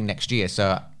the spring next year.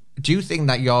 So do you think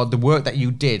that the work that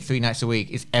you did 3 nights a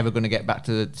week is ever going to get back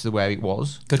to where it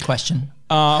was? Good question.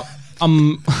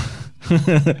 I'm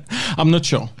not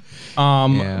sure.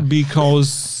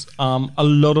 Because a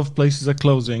lot of places are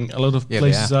closing. A lot of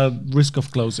places are at risk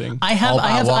of closing. I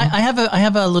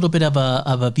have a little bit of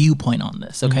a viewpoint on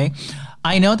this. Okay,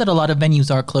 I know that a lot of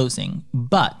venues are closing,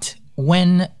 but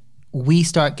when we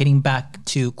start getting back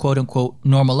to quote unquote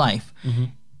normal life,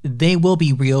 they will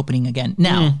be reopening again.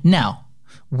 Now,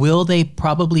 will they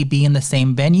probably be in the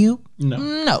same venue?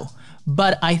 No.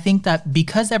 But I think that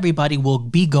because everybody will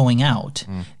be going out,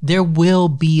 there will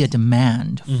be a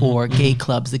demand for gay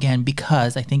clubs again,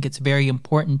 because I think it's very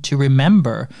important to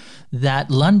remember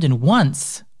that London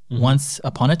once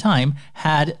upon a time,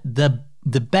 had the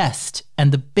best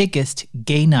and the biggest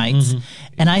gay nights.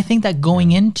 And I think that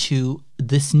going into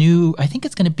this new. I think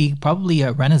it's going to be probably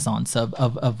a renaissance of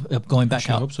going back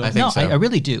out. hope so. I think so. I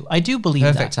really do. I do believe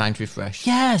Perfect that. time to refresh.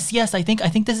 Yes. I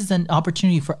think this is an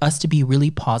opportunity for us to be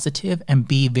really positive and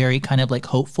be very kind of like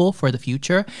hopeful for the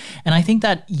future. And I think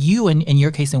that you, in your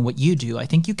case and what you do, I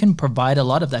think you can provide a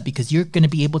lot of that because you're going to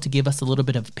be able to give us a little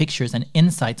bit of pictures and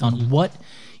insights on what,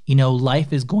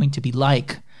 life is going to be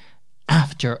like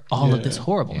after all of this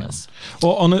horribleness.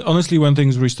 Well, honestly, when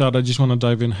things restart, I just want to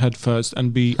dive in head first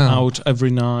and be out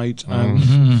every night. And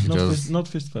not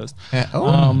fist first. Yeah.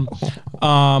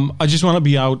 I just want to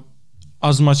be out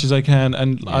as much as I can,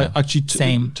 and I actually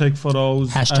take photos.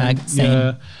 Hashtag and,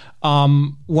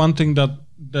 same. One thing that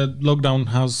lockdown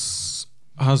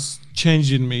has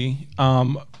changed in me.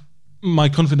 My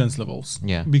confidence levels,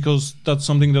 because that's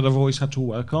something that I've always had to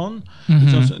work on.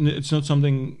 It's not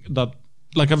something that,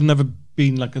 like, I've never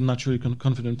been like a naturally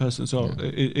confident person, so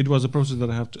it was a process that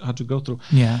I had to go through.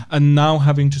 And now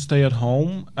having to stay at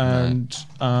home, and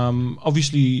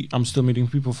obviously I'm still meeting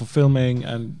people for filming,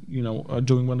 and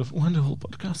doing wonderful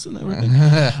podcasts and everything.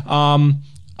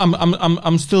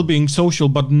 I'm still being social,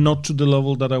 but not to the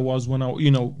level that I was when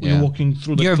you're walking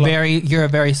through the club. You're a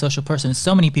very social person.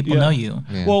 So many people know you.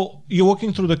 Well, you're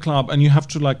walking through the club and you have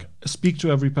to like speak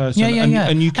to every person.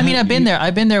 And you I've been there.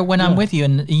 I've been there when I'm with you,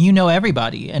 and you know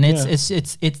everybody, and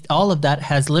it's all of that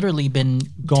has literally been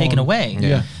taken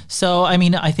away. So I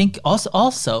mean, I think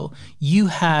also you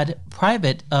had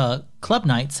private club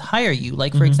nights hire you.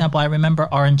 Like, for example, I remember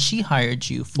RNG hired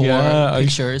you for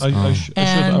pictures.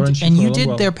 And you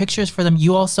did their pictures for them.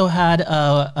 You also had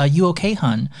a You Okay,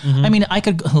 Hun? I mean, I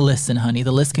could listen, honey,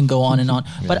 the list can go on and on.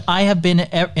 But I have been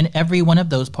in every one of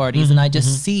those parties, and I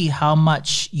just see how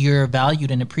much you're valued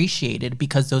and appreciated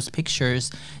because those pictures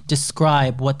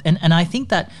describe what. And I think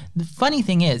that the funny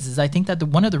thing is I think that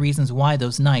one of the reasons why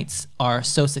those nights are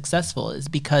so successful is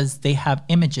because they have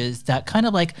images that kind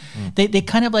of like they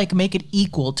kind of like make it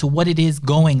equal to what it is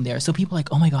going there. So people are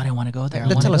like, oh my God, I want to go there.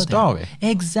 They tell a story.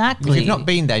 Exactly. If you've not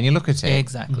been there and you look at it,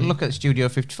 exactly. Look at Studio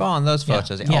 54 and those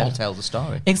photos, it all tells a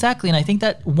story. Exactly. And I think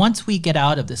that once we get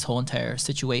out of this whole entire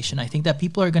situation, I think that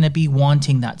people are going to be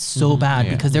wanting that so bad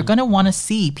because they're going to want to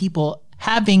see people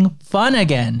having fun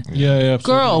again. Absolutely.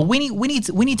 Girl, we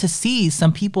need to see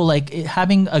some people like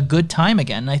having a good time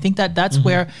again. And I think that that's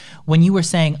where, when you were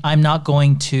saying, I'm not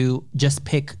going to just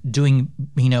pick doing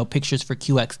pictures for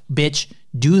QX, bitch,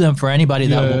 do them for anybody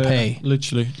that will pay.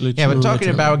 Literally. Yeah, we're talking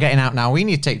about getting out now. We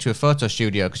need to take to a photo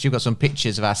studio because you've got some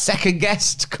pictures of our second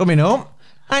guest coming up.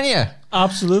 And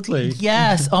absolutely.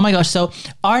 Yes. Oh my gosh. So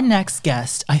our next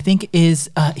guest, I think, is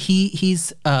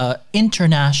he's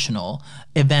international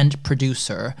event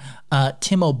producer,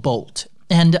 Timo Bolt.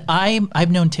 And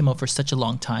I've known Timo for such a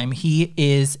long time. He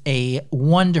is a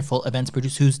wonderful events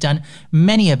producer who's done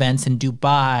many events in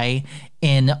Dubai,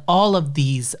 in all of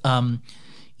these,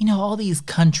 all these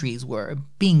countries where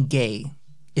being gay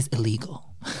is illegal.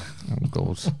 Oh,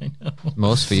 God.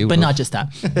 Most for you. But not just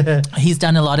that. He's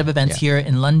done a lot of events here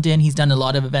in London. He's done a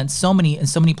lot of events in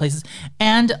so many places.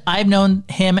 And I've known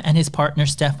him and his partner,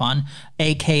 Stefan,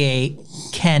 a.k.a.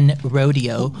 Ken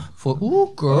Rodeo, for...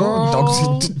 Ooh,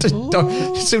 girl.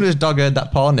 As soon as dog heard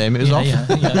that porn name, it was off. She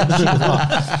was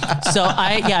off. So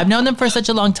I've known them for such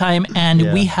a long time,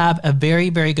 and we have a very,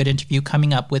 very good interview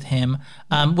coming up with him.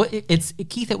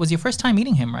 Keith, it was your first time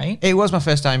meeting him, right? It was my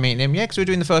first time meeting him, because we were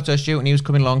doing the photo shoot and he was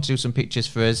coming along to do some pictures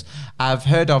for us. I've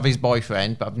heard of his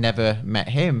boyfriend, but I've never met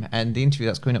him. And the interview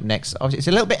that's coming up next, obviously, it's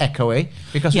a little bit echoey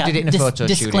because we did it in a photo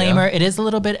disclaimer, studio. it is a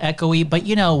little bit echoey, but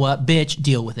you know what, bitch,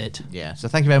 deal with it. Yeah, so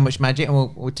thank you very much, Magic,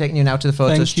 and we're taking you now to the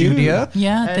photo studio.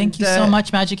 Yeah, thank you so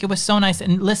much, Magic. It was so nice.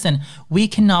 And listen, we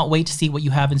cannot wait to see what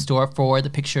you have in store for the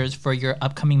pictures for your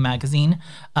upcoming magazine.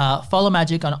 Follow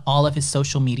Magic on all of his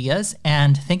social medias,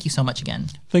 and thank you so much again.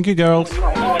 Thank you, girls.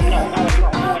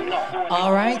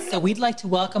 All right, so we'd like to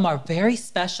welcome our very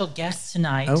special guest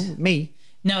tonight. Oh, me?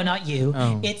 No, not you.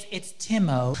 Oh. It's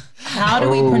Timo. How do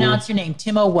we pronounce your name?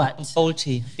 Timo what?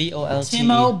 Bolte. B-O-L-T.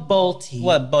 Timo Bolte.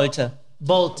 What? Bolte.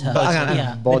 Bolte.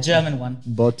 Yeah. The German one.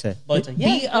 Bolte. Bolte.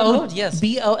 Yes.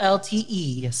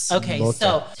 B-O-L-T-E. Yes. Okay, Bolte.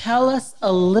 so tell us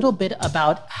a little bit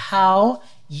about how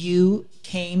you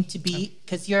came to be,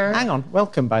 because you're... Hang on.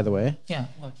 Welcome, by the way. Yeah.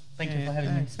 Well, thank you for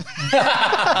having me. Did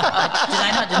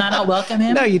I not welcome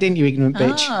him? No, you didn't, you ignorant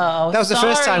bitch. Oh, that was the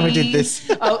first time we did this.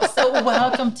 So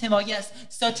welcome, Timo. Yes.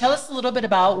 So tell us a little bit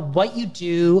about what you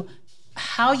do,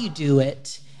 how you do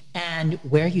it, and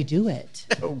where you do it.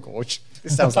 Oh, gosh.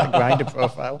 This sounds like Grindr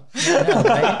profile. Yeah,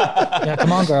 right? Yeah,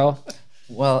 come on, girl.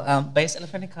 Well, based in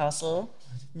Elephant Castle,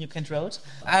 New Kent Road.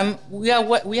 I'm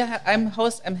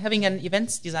having an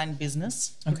events design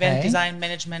business, event design,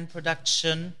 management,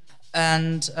 production,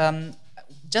 and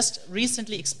just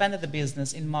recently expanded the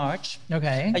business in March.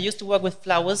 Okay. I used to work with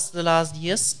flowers the last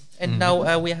years, and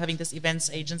now we are having this events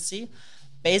agency,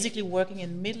 basically working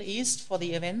in Middle East for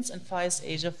the events and Far East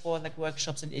Asia for like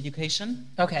workshops and education.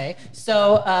 Okay.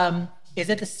 So, is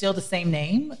it still the same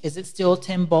name? Is it still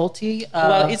Tim Bolte?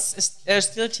 Well, it's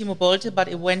still Timo Bolte, but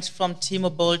it went from Timo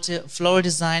Bolte Floral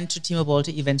Design to Timo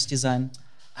Bolte Event Design.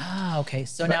 Ah, okay.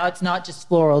 So now it's not just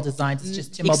floral designs; it's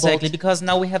just Timo Exactly, Bolte. because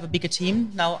now we have a bigger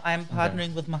team. Now I'm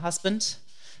partnering with my husband.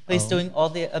 He's doing all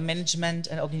the management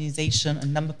and organization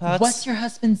and number parts. What's your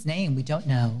husband's name? We don't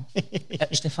know.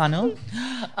 Stefano. But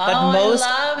I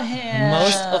love him.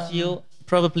 most of you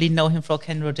probably know him from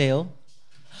Ken Rodeo.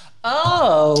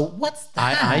 Oh, what's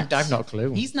that? I've not a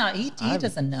clue. He's not. He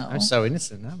doesn't know. I'm so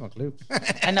innocent. I have no clue.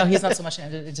 I know he's not so much in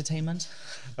entertainment.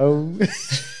 Oh.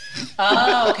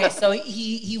 Oh, okay. So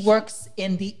he works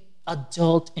in the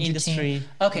adult Industry. entertainment.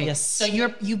 Okay. Yes. So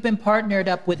you've been partnered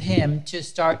up with him to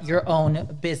start your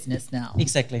own business now.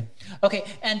 Exactly. Okay.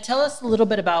 And tell us a little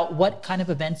bit about what kind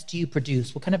of events do you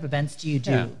produce? What kind of events do you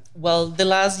do? Yeah. Well, the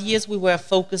last years we were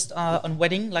focused on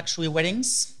luxury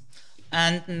weddings.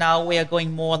 And now we are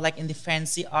going more like in the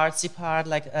fancy artsy part,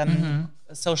 like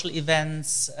social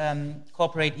events,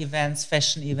 corporate events,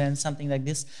 fashion events, something like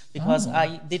this. Because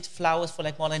I did flowers for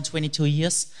like more than 22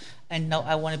 years. And now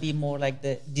I want to be more like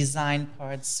the design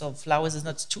parts. So flowers is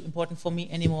not too important for me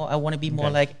anymore. I want to be more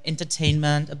like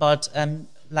entertainment, about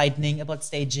lighting, about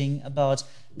staging, about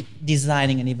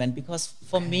designing an event. Because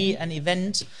for me, an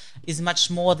event is much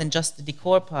more than just the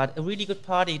decor part. A really good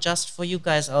party just for you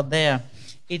guys out there.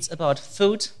 It's about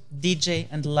food, DJ,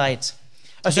 and light.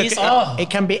 So it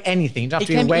can be anything. It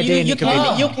doesn't have to be a wedding. You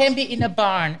can be in a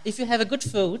barn. If you have a good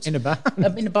food. In a barn?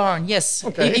 In a barn, yes.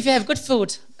 Okay. If you have good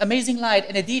food, amazing light,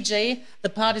 and a DJ, the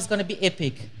party is going to be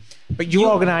epic. But you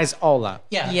organise all that?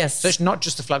 Yeah. Yes. So it's not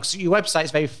just the flowers. So your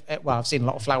website's very, well, I've seen a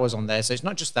lot of flowers on there. So it's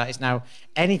not just that. It's now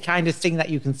any kind of thing that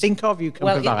you can think of, you can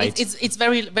provide. It's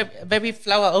very, very, very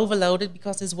flower overloaded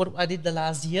because it's what I did the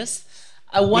last years.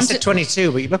 You said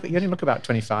 22, but you only look about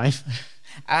 25.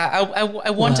 I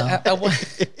wanted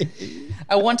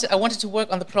to work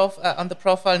on the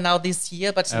profile now this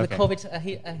year, but the COVID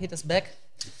hit us back.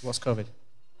 What's COVID?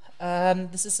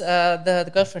 This is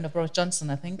the girlfriend of Boris Johnson,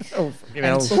 I think. Oh,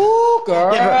 Ooh,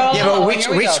 girl. Yeah, but which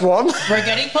one? We're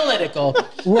getting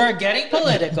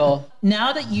political.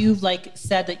 Now that you've like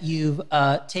said that you've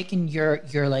taken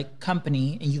your like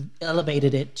company and you've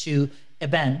elevated it to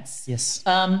events. Yes.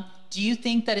 Do you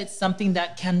think that it's something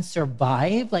that can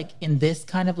survive like in this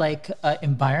kind of like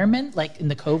environment, like in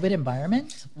the COVID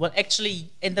environment? Well, actually,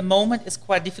 in the moment, it's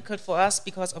quite difficult for us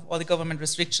because of all the government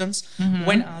restrictions.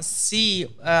 When I see,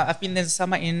 I've been in the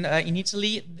summer in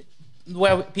Italy,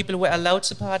 where people were allowed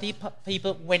to party,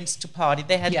 people went to party.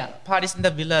 They had parties in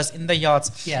the villas, in the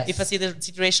yachts. Yes. If I see the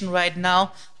situation right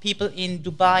now, people in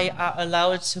Dubai are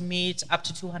allowed to meet up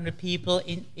to 200 people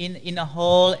in a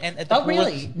hall and at the pool.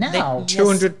 Really? Now?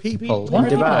 200 people in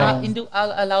Dubai?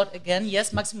 Are allowed again,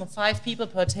 yes, maximum 5 people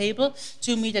per table,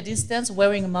 2 meter distance,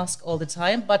 wearing a mask all the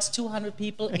time, but 200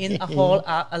 people in a hall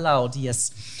are allowed,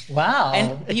 yes. Wow.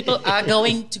 And people are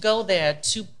going to go there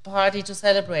to party, to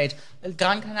celebrate.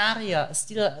 Gran Canaria,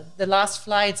 still the last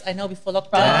flights, I know, before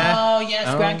lockdown. Oh,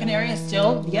 yes, Gran Canaria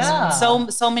still,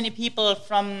 So many people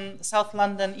from South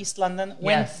London, East London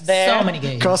went there. So many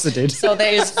gays. Of course they did. So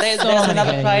there's many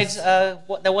another gays. pride.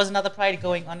 There was another pride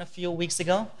going on a few weeks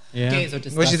ago. Yeah. Gays are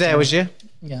disgusting. Was you there, was you?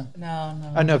 Yeah.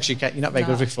 No. Oh, no, because you're not very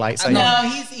good with flights. Are you? No,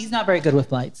 he's not very good with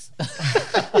flights. Tell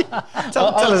us about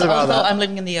Although that. I'm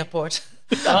living in the airport.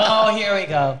 Oh, here we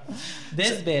go.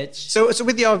 This bitch. So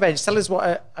with your events, tell us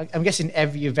what, I'm guessing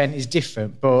every event is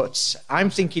different, but I'm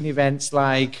thinking events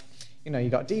like, you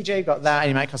got DJ, you got that,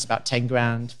 and it might cost about 10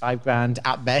 grand, 5 grand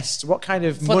at best. What kind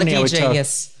of For money the are we DJ, talking?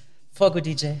 yes. For a good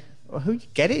DJ. Well, who you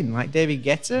getting? Like David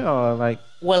Guetta or like?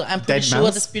 Well, I'm pretty Dead sure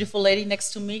Mouse? this beautiful lady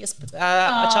next to me is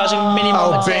charging minimum.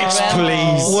 Oh, bitch,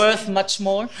 please. Worth much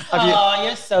more.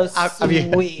 You're so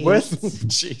sweet.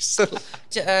 Jeez.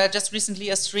 Just recently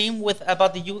a stream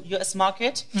about the US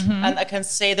market, and I can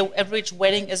say the average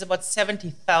wedding is about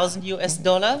 $70,000 US.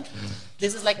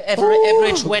 This is like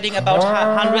average wedding about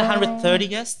 100, 130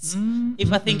 guests.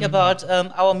 If I think about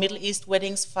our Middle East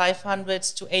weddings, 500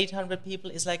 to 800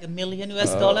 people is like $1 million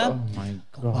US. Oh my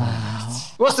God. Wow.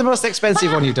 What's the most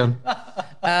expensive one you've done?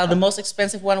 The most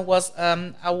expensive one was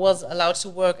I was allowed to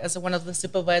work as one of the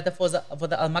supervisors for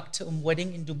the Al Maktoum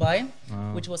wedding in Dubai,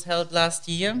 which was held last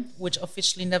year, which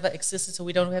officially never existed. So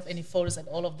we don't have any photos at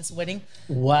all of this wedding.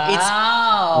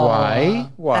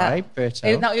 Wow. Why, Berto?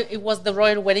 It was the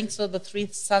royal wedding, so the three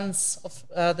sons of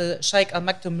the Sheikh Al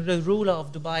Maktoum, the ruler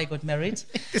of Dubai, got married.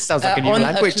 This sounds like a new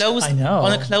language. I know.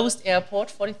 On a closed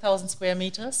airport, 40,000 square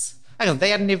meters. Hang on, they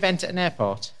had an event at an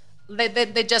airport.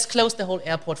 They just closed the whole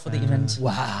airport for the event.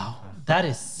 Wow. That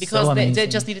is Because so amazing. they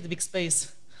just needed a big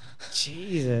space.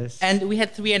 Jesus. And we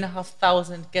had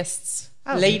 3,500 guests,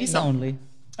 ladies only.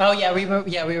 Oh yeah, we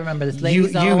remember this.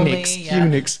 Ladies only. Eunuchs. Yeah.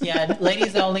 Eunuchs. Yeah,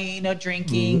 ladies only. No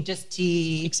drinking, just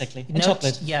tea. Exactly. No, And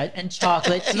chocolate. Yeah, and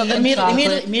chocolate. Tea No, the and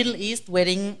chocolate. Middle East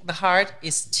wedding, the heart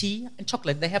is tea and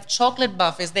chocolate. They have chocolate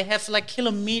buffets. They have like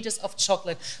kilometers of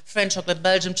chocolate, French chocolate,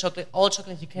 Belgian chocolate, all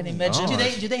chocolate you can imagine.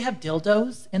 Do they have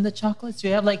dildos in the chocolates? Do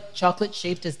you have like chocolate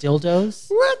shaped as dildos?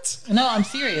 What? No, I'm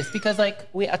serious because like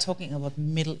We are talking about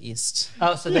Middle East.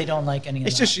 so they don't like any of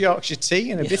It's that. just Yorkshire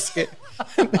tea and a biscuit.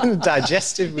 And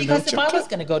digestive with no Because if I chocolate. was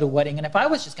going to go to a wedding and if I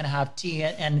was just going to have tea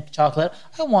and chocolate,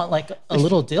 I want like a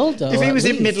little dildo. If he at was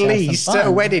in least Middle to have some East at a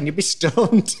fun. wedding, you'd be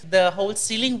stunned. The whole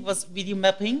ceiling was video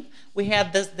mapping. We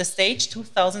had the stage,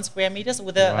 2,000 square meters,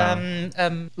 with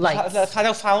a Lights. the kind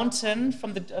of fountain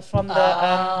from the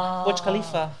Burj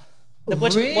Khalifa. The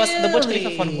Burj Khalifa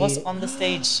font was on the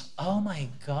stage. Oh my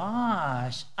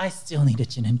gosh. I still need a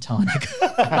gin and tonic.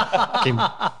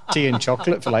 Tea and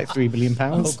chocolate for like £3 billion.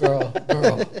 Oh, girl.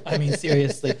 I mean,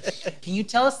 seriously. Can you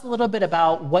tell us a little bit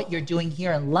about what you're doing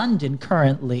here in London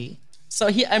currently? So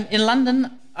here I'm in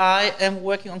London. I am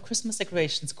working on Christmas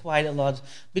decorations quite a lot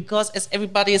because as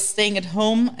everybody is staying at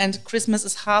home and Christmas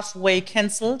is halfway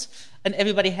cancelled and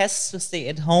everybody has to stay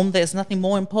at home, there's nothing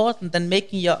more important than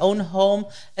making your own home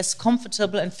as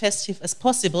comfortable and festive as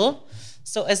possible.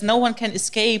 So as no one can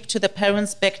escape to their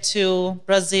parents back to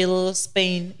Brazil,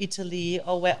 Spain, Italy,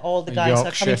 or where all the guys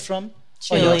are coming from.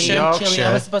 Chile. Yorkshire. Chile.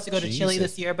 I was supposed to go to Chile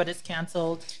Jesus. this year, but it's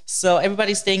canceled. So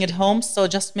everybody's staying at home. So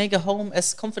just make a home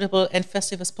as comfortable and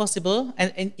festive as possible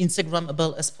and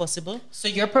Instagrammable as possible. So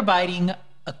you're providing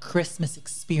a Christmas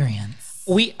experience.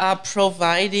 We are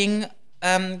providing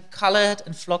colored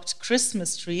and flocked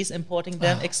Christmas trees, importing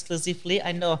them exclusively.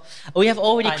 I know. We have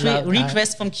already I love that.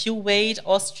 requests from Kuwait,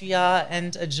 Austria,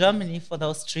 and Germany for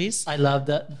those trees. I love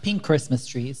the pink Christmas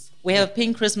trees. We have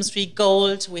pink Christmas tree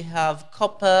gold, we have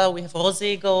copper, we have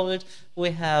rosé gold, we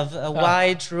have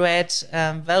white, red,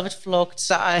 velvet flocked.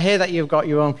 So I hear that you've got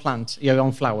your own plant, your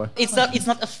own flower. It's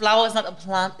not a flower, it's not a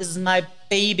plant, it's my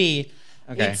baby.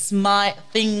 Okay. It's my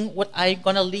thing, what I'm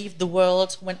gonna leave the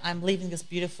world when I'm leaving this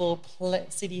beautiful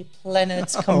city,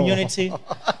 planet, community,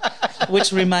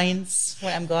 which remains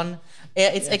when I'm gone.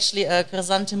 It's actually a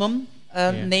chrysanthemum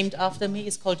named after me.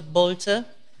 It's called Bolte.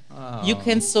 You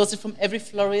can source it from every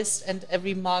florist and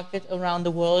every market around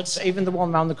the world. So even the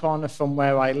one round the corner from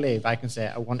where I live, I can say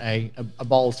I want a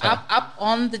Balter. Up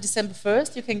on the December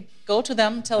 1st, you can go to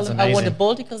them, tell That's them I want a amazing.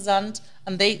 Baltic chrysanthemum,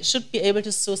 and they should be able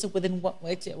to source it within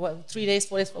 3 days,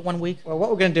 4 days, 1 week. Well, what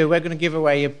we're going to do, we're going to give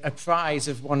away a prize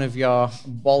of one of your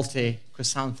Baltic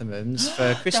chrysanthemums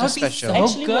for Christmas That would be special. so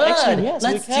Actually, good. actually, yes,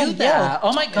 Let's we can, do that. yeah.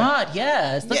 Oh my God,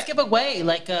 yes. Let's Yeah. give away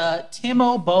like a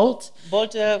Timo Bolt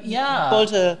Bolte, Yeah.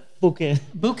 Bolte bouquet.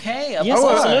 bouquet. Of Yes,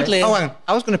 course. absolutely. Oh, hang on.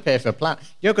 I was going to pay for a plant.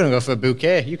 You're going to go for a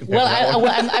bouquet. You can pay Well, for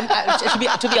that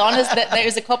one. to be honest, there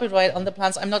is a copyright on the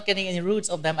plants. I'm not getting any roots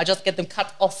of them. I just get them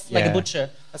cut off like a Yeah. butcher.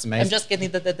 That's amazing. I'm just getting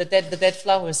the dead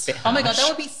flowers. Oh my God, that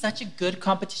would be such a good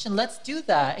competition. Let's do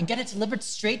that and get it delivered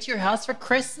straight to your house for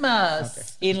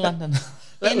Christmas. In London.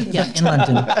 In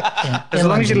London. Yeah, As in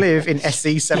long as you London. live in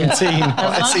SE17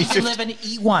 or As long as you SE15. live in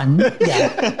E1,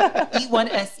 yeah, E1,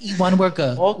 SE1, we're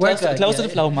good. Or We're close, good. close to yeah.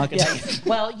 the flower market. Yeah.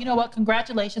 Well, you know what?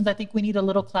 Congratulations. I think we need a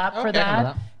little clap for Okay.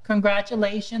 that.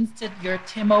 Congratulations to your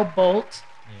Timo Bolt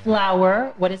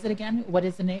flower. What is it again? What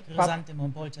is the name?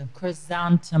 Chrysanthemum, Bolte.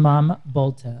 Chrysanthemum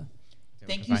Bolta.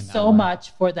 Thank you find that so one.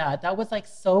 much for that. That was like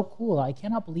so cool. I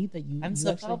cannot believe that you. I'm you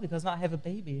so actually- proud because now I have a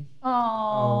baby.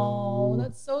 Oh,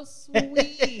 that's so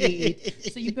sweet.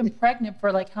 So you've been pregnant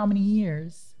for like how many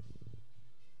years?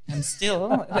 And still,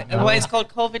 why it's called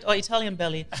COVID or Italian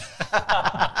belly.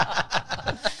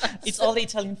 It's all the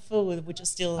Italian food, which is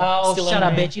still Oh, still shut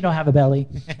on up, me. bitch. You don't have a belly.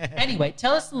 Anyway,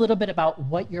 tell us a little bit about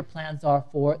what your plans are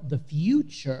for the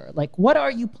future. Like, what are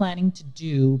you planning to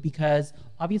do? Because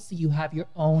obviously you have your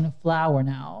own flower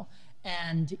now,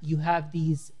 and you have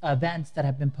these events that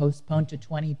have been postponed to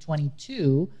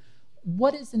 2022.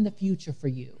 What is in the future for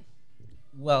you?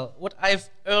 Well, what I've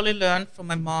early learned from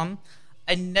my mom,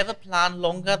 I never plan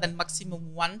longer than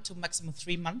maximum 1 to maximum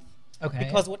 3 months. Okay.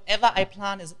 Because whatever I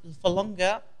plan is for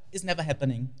longer is never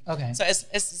happening. Okay. So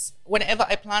as whenever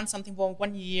I plan something for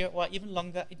 1 year or even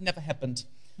longer, it never happened.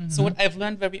 Mm-hmm. So what I've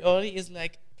learned very early is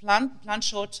like plan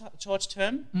short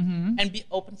term Mm-hmm. and be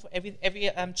open for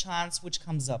every chance which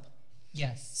comes up.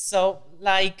 Yes. So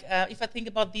like if I think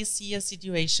about this year's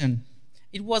situation,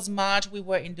 it was March, we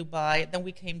were in Dubai, then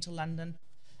we came to London.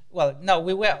 Well, no,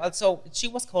 we were also, she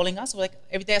was calling us, like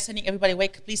every day sending everybody away,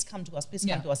 please come to us, please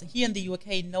come to us. Here in the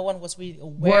UK, no one was really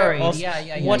aware of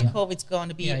what COVID's going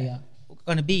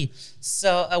to be.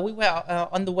 So we were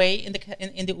on the way in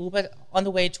the Uber, on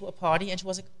the way to a party, and she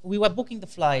was like, we were booking the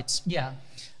flight. Yeah.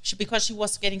 Because she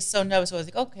was getting so nervous, I was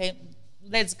like, okay,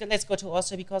 let's go to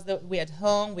Austria because we're at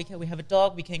home, we have a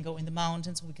dog, we can go in the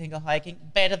mountains, we can go hiking,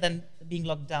 better than being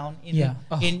locked down in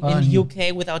the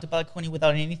UK without a balcony,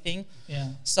 without anything. Yeah.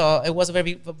 So it was a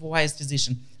very wise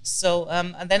decision. So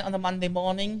and then on the Monday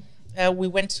morning, we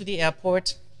went to the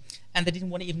airport, and they didn't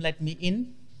want to even let me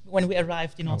in when we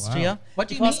arrived in Austria. Wow. What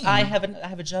do you because mean? I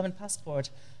have a German passport.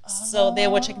 So they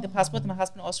were checking the passport. My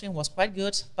husband, Austrian, was quite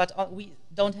good, but we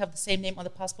don't have the same name on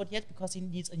the passport yet because he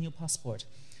needs a new passport.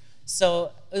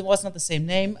 So it was not the same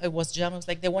name. It was German. It was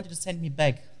like they wanted to send me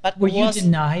back. But were you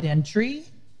denied entry?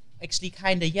 Actually,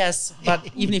 kind of, yes. But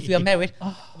even if we are married,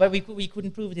 but we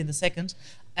couldn't prove it in the second.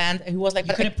 And he was like,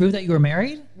 you couldn't prove that you were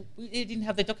married? We didn't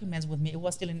have the documents with me. It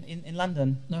was still in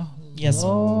London. No. Yes.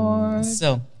 Lord.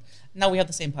 So now we have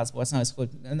the same passports. Now it's good.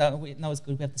 Now it's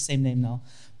good. We have the same name now.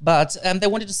 But they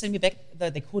wanted to send me back.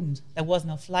 They couldn't. There was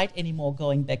no flight anymore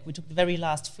going back. We took the very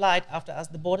last flight after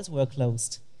the borders were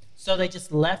closed. So they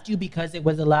just left you because it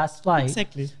was the last flight.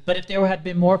 Exactly. But if there had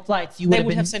been more flights, you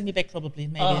would have sent me back probably.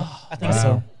 Maybe. I think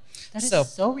so. That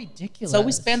is so ridiculous. So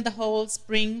we spent the whole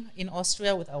spring in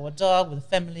Austria with our dog, with the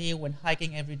family, went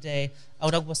hiking every day.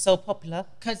 Our dog was so popular.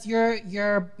 Because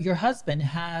your husband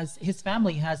his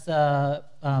family has a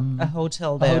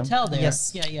hotel there. A hotel there.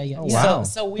 Yes. Yeah. Oh, wow.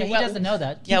 So he doesn't know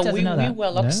that. We were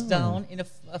locked down in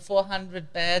a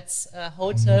 400 beds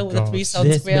hotel with a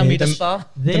 3,000 square meters bar.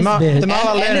 The more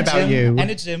I learn about you.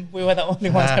 And a gym. We were the only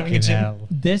ones having a gym. Hell.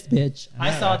 This bitch.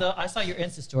 Yeah. I saw your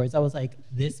Insta stories. I was like,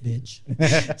 this bitch.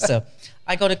 So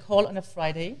I got a call on a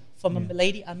Friday from a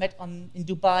lady I met in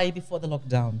Dubai before the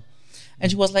lockdown. And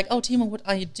she was like, oh, Timo, what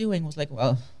are you doing? I was like,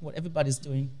 well, what everybody's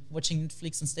doing, watching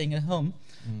Netflix and staying at home.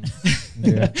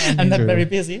 I'm not very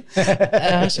busy.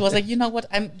 She was like, you know what?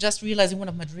 I'm just realizing one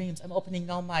of my dreams. I'm opening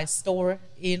now my store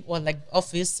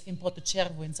office in Porto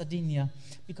Cervo in Sardinia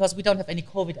because we don't have any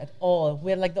COVID at all.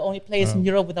 We're like the only place in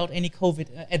Europe without any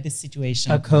COVID at this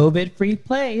situation. A COVID-free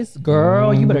place.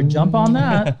 Girl, you better jump on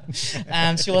that.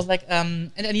 And she was like,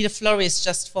 and I need a florist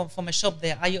just for my shop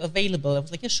there. Are you available? I was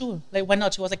like, yeah, sure. Like, why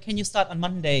not? She was like, can you start on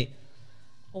Monday?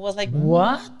 I was like,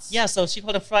 what? Yeah, so she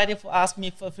called on Friday for asking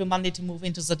me for Monday to move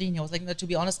into Sardinia. I was like, no, to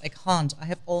be honest, I can't. I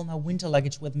have all my winter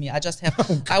luggage with me. I just have,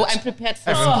 I'm prepared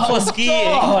for skiing.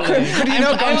 I'm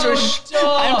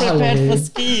prepared for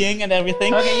skiing and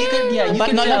everything. Okay, you could,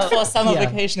 but not for summer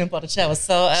vacation in Porto Cervo.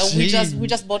 So we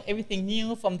just bought everything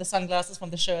new, from the sunglasses,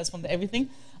 from the shirts, from the everything.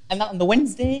 And then on the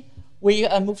Wednesday, we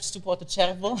moved to Porto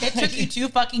Cervo. It took you 2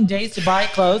 fucking days to buy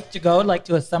clothes to go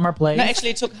to a summer place. No, actually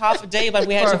it took half a day, but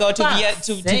we had to go to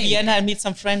Vienna and meet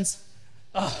some friends.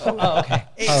 Oh, okay.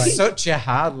 It's such a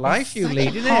hard life you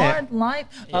lead, isn't it? Hard life.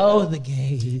 Yeah. Oh, the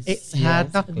gays. It's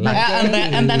hard not life.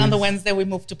 And then on the Wednesday we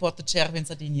moved to Porto Cervo in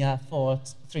Sardinia for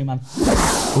 3 months.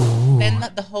 Ooh.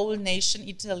 Then the whole nation,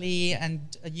 Italy and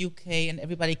UK and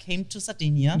everybody came to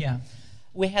Sardinia. Yeah.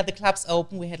 We had the clubs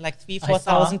open. We had like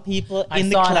 4,000 people in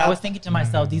the club. I was thinking to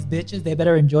myself, these bitches, they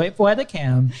better enjoy it while they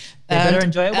can. And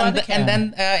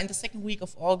then in the second week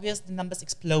of August, the numbers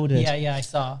exploded. Yeah, I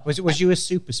saw. Was you a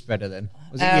super spreader then?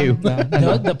 Was it you?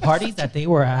 No, the parties that they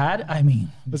were at, I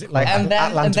mean. Was it like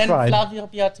Atlanta Pride? Flavio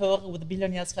Piatore with the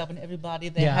Billionaires Club and everybody,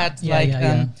 they had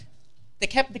they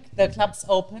kept the clubs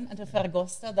open until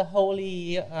Ferragosta, the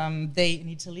holy day in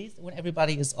Italy when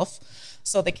everybody is off.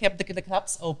 So they kept the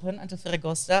clubs open until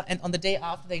Ferragosta, and on the day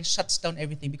after they shut down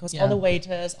everything because all the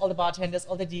waiters, all the bartenders,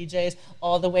 all the DJs,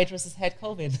 all the waitresses had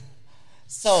COVID.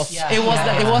 So it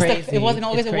was in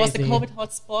August. It was the COVID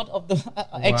hotspot of the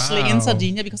actually in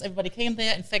Sardinia because everybody came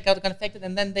there, in fact, got infected,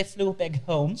 and then they flew back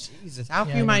home. Jesus, how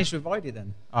have you managed to avoid it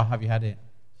then? Or have you had it?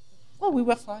 Well, we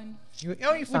were fine. You're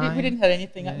fine. We didn't have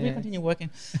anything. We continue working.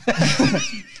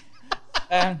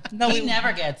 He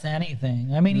never gets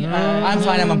anything. I mean, I'm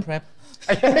fine. I'm on prep.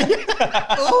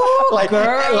 Like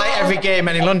every gay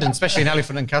man in London, especially in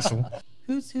Elephant and Castle.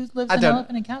 Who lives I in don't-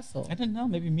 Elephant and Castle? I don't know,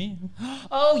 maybe me.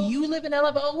 Oh, you live in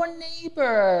Elephant. Oh, we're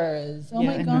neighbors. Oh Yeah,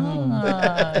 my I know.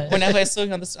 god. Whenever I saw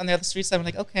you on the other streets, I'm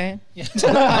like, okay.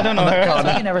 I don't know her. That's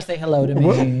why you never say hello to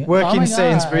me. Work Oh in my God.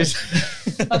 Sainsbury's.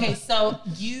 Okay, so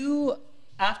you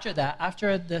after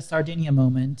the Sardinia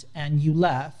moment, and you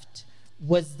left.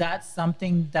 Was that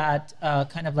something that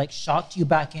kind of like shocked you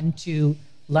back into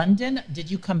London?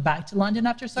 Did you come back to London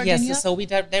after Sardinia? Yes, so we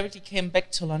directly came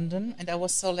back to London, and I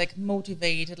was so like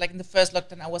motivated. Like in the first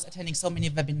lockdown, I was attending so many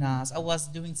webinars. I was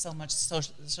doing so much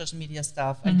social media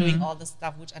stuff and doing all the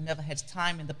stuff which I never had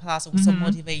time in the past. I was so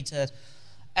motivated.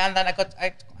 And then I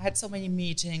had so many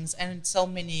meetings and so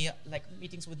many like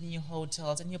meetings with new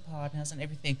hotels and new partners and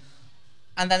everything.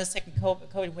 And then the second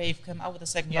COVID wave came out with the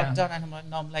second lockdown,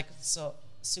 and I'm like so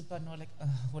super like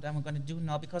what am I going to do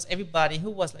now? Because everybody who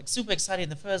was like super excited in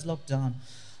the first lockdown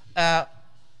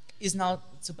is now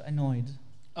super annoyed.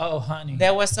 Oh, honey.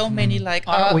 There were so many like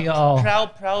Aren't we all?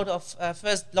 proud of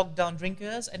first lockdown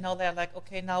drinkers, and now they're like,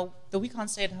 okay, now we can't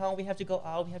stay at home. We have to go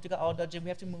out. We have to go out the gym. We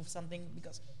have to move something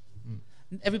because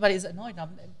everybody is annoyed now.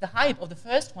 The hype of the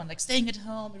first one, like staying at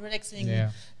home, relaxing,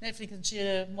 Netflix and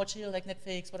chill, more chill, like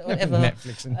Netflix, whatever.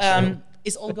 Netflix and chill.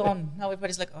 Is all gone. Now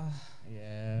everybody's like, oh,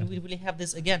 do we really have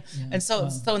this again? And so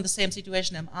in the same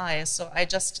situation am I. So I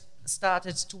just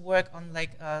started to work on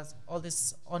like all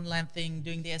this online thing,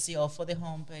 doing the SEO for the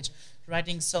homepage,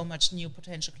 writing so much new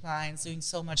potential clients, doing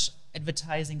so much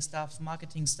advertising stuff,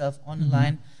 marketing stuff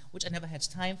online, which I never had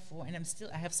time for. And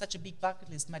I have such a big bucket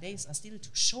list. My days are still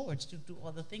too short to do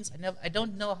all the things. I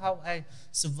don't know how I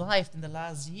survived in the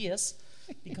last years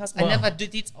because I never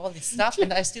did all this stuff,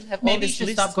 and I still have all Maybe you this should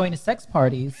list. stop going to sex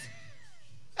parties.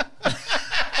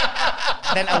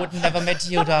 Then I would never met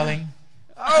you, darling.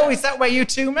 Oh, is that where you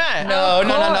two met? No,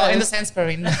 in the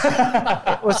Sainsbury.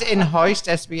 Was it in Hoist,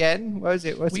 SBN? Where was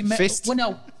it? Was it Fist? Well,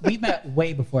 no, we met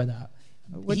way before that.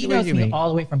 What He do knows you me mean? all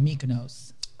the way from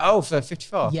Mykonos. Oh, for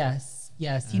 54? Yes.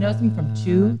 He knows me from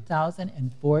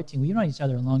 2014. We've known each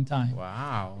other a long time.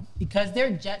 Wow. Because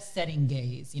they're jet-setting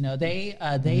gays. You know, they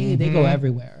go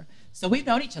everywhere. So we've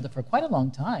known each other for quite a long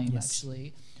time,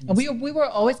 actually. And we were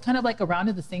always kind of like around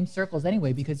in the same circles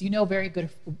anyway, because very good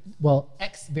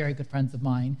friends of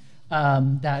mine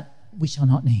that we shall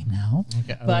not name now.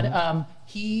 Okay. But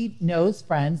he knows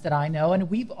friends that I know, and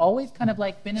we've always kind of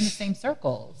like been in the same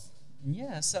circles.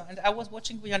 Yeah, so and I was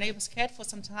watching Your Neighbor's Cat for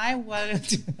some time while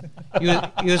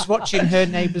You was watching her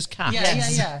neighbour's cat.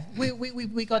 Yeah.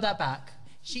 We got that back.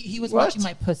 He was What? watching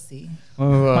my pussy.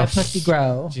 Oh, My pussy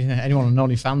grow. anyone on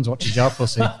OnlyFans watches your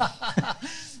pussy?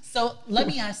 So let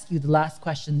me ask you the last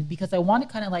question, because I want to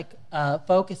kind of like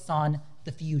focus on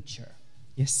the future.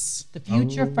 Yes. The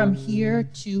future from here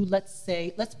to, let's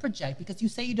project, because you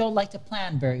say you don't like to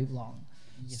plan very long.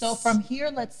 Yes. So from here,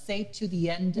 let's say to the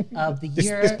end of the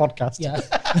year. This podcast. Yeah. So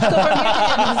from here to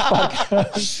the end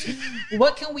of this podcast,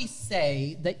 what can we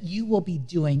say that you will be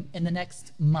doing in the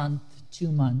next month,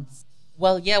 2 months?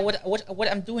 Well, yeah,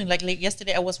 what I'm doing, like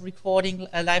yesterday I was recording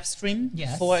a live stream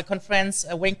for a conference,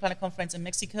 a wedding planner conference in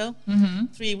Mexico.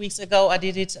 3 weeks ago I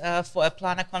did it for a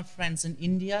planner conference in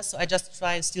India. So I just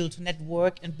try still to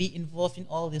network and be involved in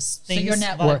all these things. So you're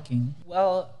networking.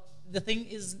 Well, the thing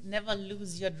is never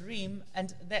lose your dream,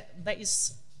 and that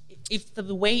is, if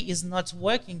the way is not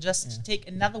working, just take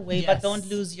another way, but don't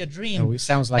lose your dream. Oh, it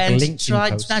sounds like and a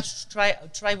LinkedIn post.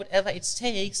 try whatever it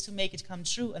takes to make it come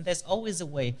true, and there's always a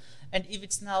way. And if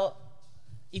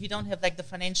you don't have like the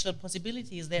financial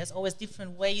possibilities, there's always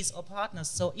different ways or partners.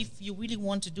 So if you really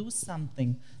want to do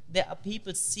something, there are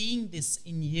people seeing this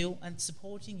in you and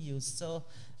supporting you. So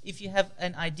if you have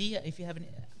an idea, if you have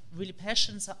really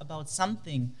passionate about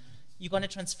something, you're going to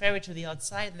transfer it to the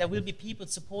outside, and there will be people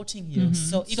supporting you.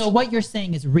 So what you're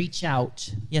saying is reach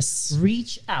out. Yes.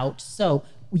 Reach out. So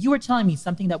you were telling me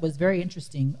something that was very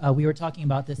interesting. We were talking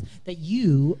about this, that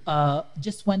you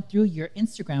just went through your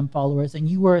Instagram followers, and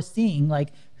you were seeing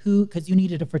like because you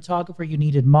needed a photographer, you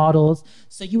needed models.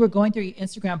 So you were going through your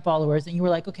Instagram followers, and you were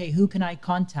like, okay, who can I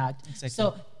contact? Exactly.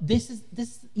 So this,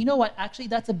 you know what? Actually,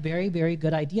 that's a very, very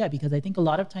good idea, because I think a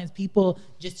lot of times people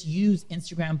just use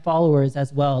Instagram followers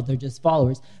as well. They're just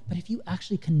followers. But if you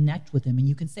actually connect with them and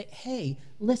you can say, hey,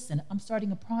 listen, I'm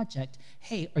starting a project.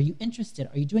 Hey, are you interested?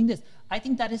 Are you doing this? I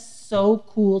think that is so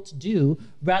cool to do,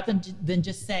 rather than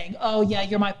just saying, oh yeah,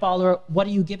 you're my follower. What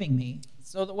are you giving me?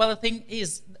 So the thing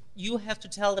is, you have to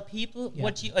tell the people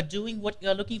what you are doing, what you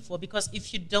are looking for, because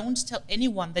if you don't tell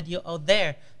anyone that you're out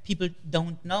there, people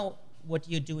don't know what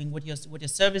you're doing, what your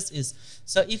service is.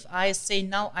 So if I say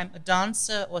now I'm a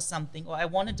dancer or something, or I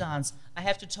want to dance, I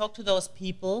have to talk to those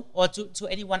people, or to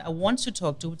anyone I want to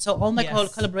talk to. So all my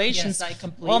collaborations, I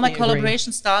completely all my agree.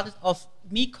 collaborations started off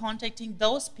me contacting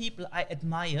those people I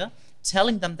admire,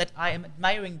 telling them that I am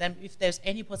admiring them. If there's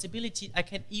any possibility, I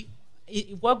can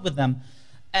work with them.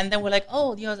 And then we're like,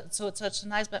 oh, you're such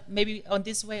nice, but maybe on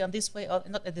this way, or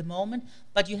not at the moment.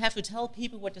 But you have to tell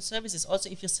people what the service is. Also,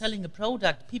 if you're selling a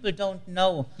product, people don't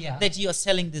know that you are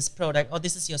selling this product or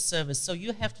this is your service. So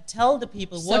you have to tell the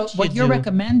people what you're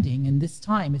recommending in this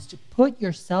time is to put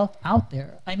yourself out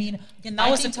there. I mean,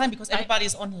 now is the time because everybody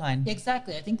is online.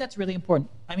 Exactly. I think that's really important.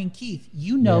 I mean, Keith,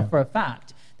 you know for a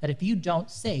fact that if you don't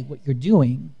say what you're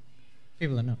doing,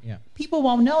 people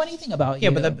won't know anything about you.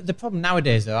 Yeah, but the problem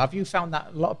nowadays, though, have you found that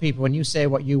a lot of people, when you say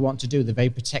what you want to do, they're very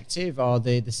protective, or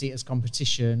they see it as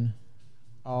competition,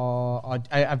 or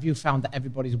have you found that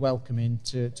everybody's welcoming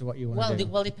to what you want to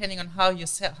do? Well, depending on how you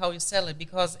sell it,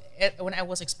 because when I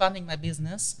was expanding my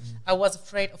business, I was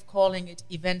afraid of calling it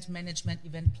event management,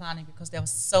 event planning, because there were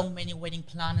so many wedding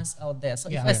planners out there. So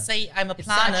if I say I'm a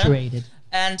planner, saturated.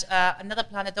 And another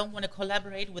planner don't want to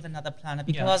collaborate with another planner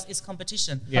because it's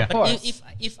competition. Yeah. But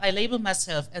if I label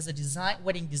myself as a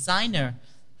wedding designer,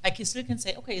 I still can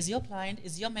say, okay, is your client,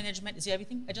 is your management, is your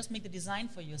everything? I just make the design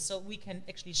for you, so we can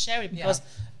actually share it, because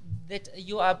that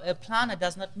you are a planner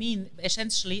does not mean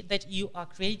essentially that you are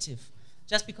creative.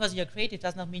 Just because you're creative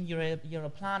does not mean you're a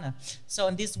planner. So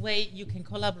in this way, you can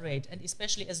collaborate, and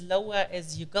especially as lower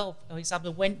as you go. For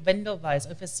example, vendor-wise,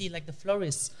 if I see like the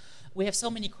florists, we have so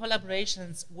many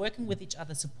collaborations, working with each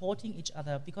other, supporting each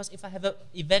other. Because if I have an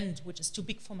event which is too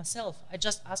big for myself, I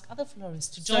just ask other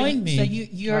florists to join me. So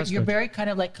you're very kind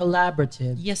of like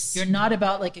collaborative. Yes. You're not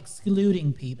about like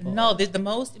excluding people. No, the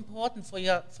most important for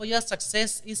your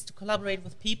success is to collaborate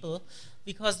with people.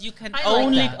 Because you can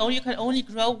only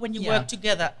grow when you work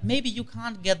together. Maybe you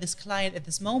can't get this client at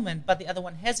this moment, but the other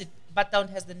one has it, but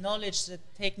don't has the knowledge, the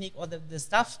technique, or the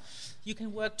stuff. You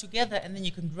can work together, and then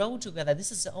you can grow together.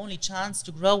 This is the only chance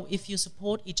to grow if you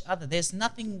support each other. There's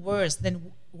nothing worse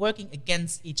than working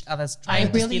against each other. I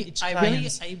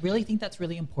really think that's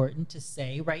really important to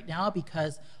say right now,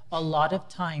 because a lot of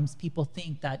times people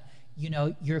think that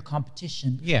you're a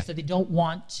competition, so they don't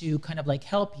want to kind of like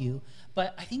help you.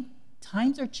 But I think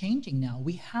times are changing now.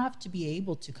 We have to be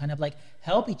able to kind of like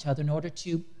help each other in order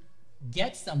to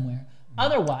get somewhere.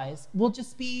 Otherwise, we'll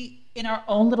just be in our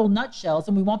own little nutshells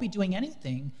and we won't be doing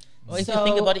anything. Or if you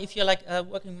think about it, if you're like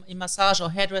working in massage or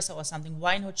hairdresser or something,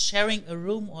 why not sharing a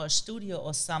room or a studio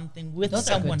or something with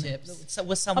someone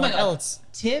else?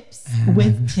 Tips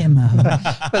with Timo.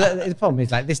 But the problem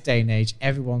is, like, this day and age,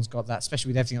 everyone's got that,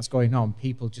 especially with everything that's going on.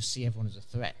 People just see everyone as a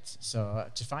threat. So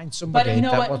to find somebody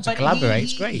that wants to collaborate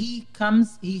is great.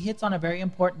 He hits on a very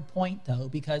important point, though,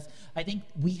 because I think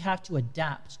we have to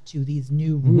adapt to these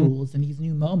new rules and these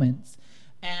new moments.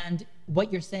 And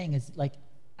what you're saying is, like,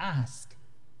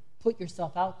 put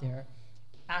yourself out there,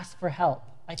 ask for help.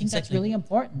 I think that's really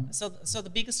important. So the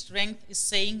biggest strength is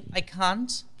saying, I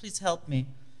can't, please help me.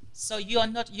 So you're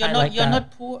not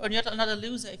poor, or you're not a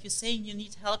loser. If you're saying you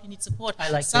need help, you need support.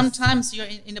 Sometimes you're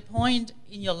in a point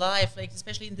in your life, like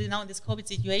especially now in this COVID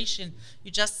situation,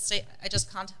 you just say, I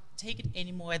just can't take it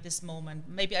anymore at this moment.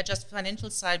 Maybe I just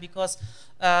financial side, because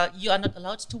you are not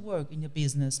allowed to work in your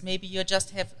business. Maybe you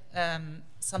just have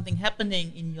something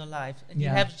happening in your life, and you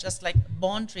have just like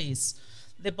boundaries.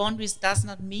 The boundaries does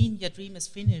not mean your dream is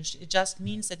finished. It just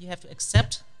means that you have to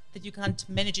accept that you can't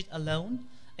manage it alone.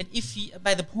 And if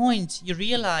by the point you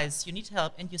realize you need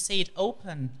help and you say it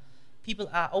open, people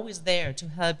are always there to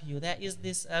help you. There is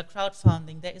this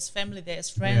crowdfunding, there is family, there is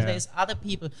friends, there is other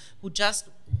people who just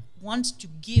want to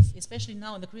give, especially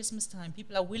now in the Christmas time.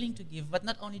 People are willing to give, but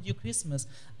not only due Christmas.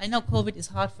 I know COVID is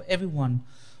hard for everyone,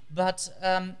 but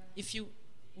if you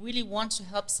really want to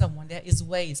help someone, there is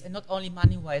ways, and not only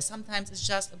money-wise. Sometimes it's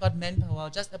just about manpower,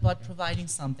 just about providing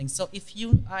something. So if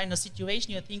you are in a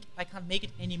situation you think, I can't make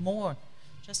it anymore,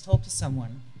 just talk to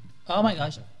someone. Oh my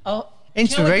gosh. Oh,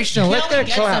 inspirational. Let's get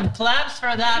a clap. Some claps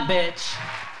for that, bitch.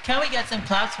 Can we get some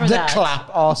claps for that? The clap.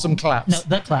 Awesome claps. No,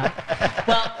 the clap.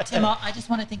 Well, Timo, I just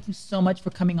want to thank you so much for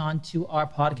coming on to our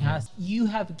podcast. You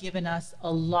have given us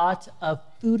a lot of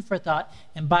food for thought.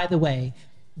 And by the way,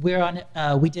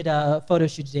 we did a photo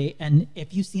shoot today, and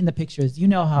if you've seen the pictures, you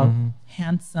know how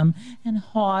handsome and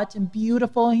hot and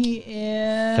beautiful he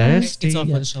is. Thirsty. It's all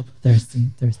Photoshop. Thirsty.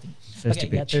 Thirsty Okay,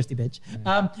 bitch. Thirsty bitch.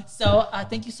 So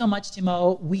thank you so much,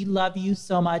 Timo. We love you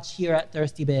so much here at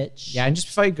Thirsty Bitch. Yeah, and just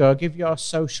before you go, give your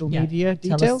social media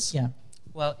details.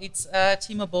 Well, it's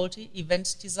Timo Bolte,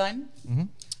 event design,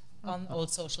 on all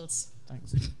socials.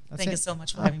 Thanks. Thank you so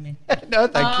much for having me. No,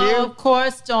 thank you. Of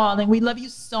course, darling. We love you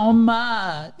so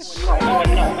much.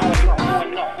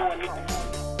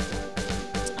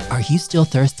 Are Are you still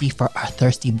thirsty for our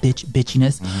thirsty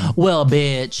bitchiness? Well,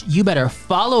 bitch, you better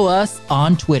follow us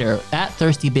on Twitter at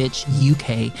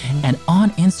ThirstyBitchUK and on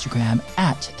Instagram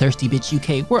at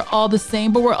ThirstyBitchUK. We're all the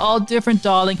same, but we're all different,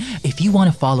 darling. If you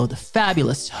want to follow the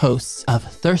fabulous hosts of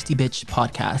Thirsty Bitch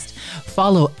Podcast,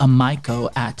 follow Amyko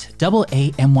at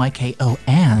AAMYKO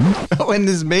and... When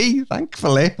there's me,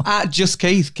 thankfully, at Just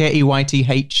Keith,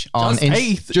 KEYTH on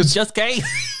Just Keith.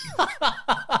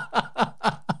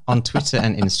 on Twitter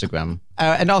and Instagram.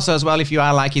 And also as well, if you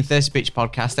are liking Thirsty Bitch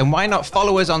Podcast, then why not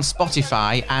follow us on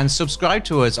Spotify and subscribe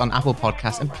to us on Apple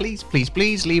Podcasts, and please, please,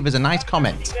 please leave us a nice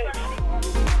comment.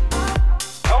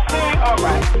 Okay, all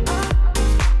right.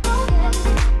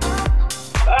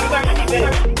 Thirsty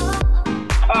bitch.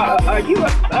 Are you a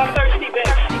thirsty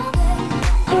bitch?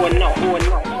 Or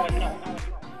no?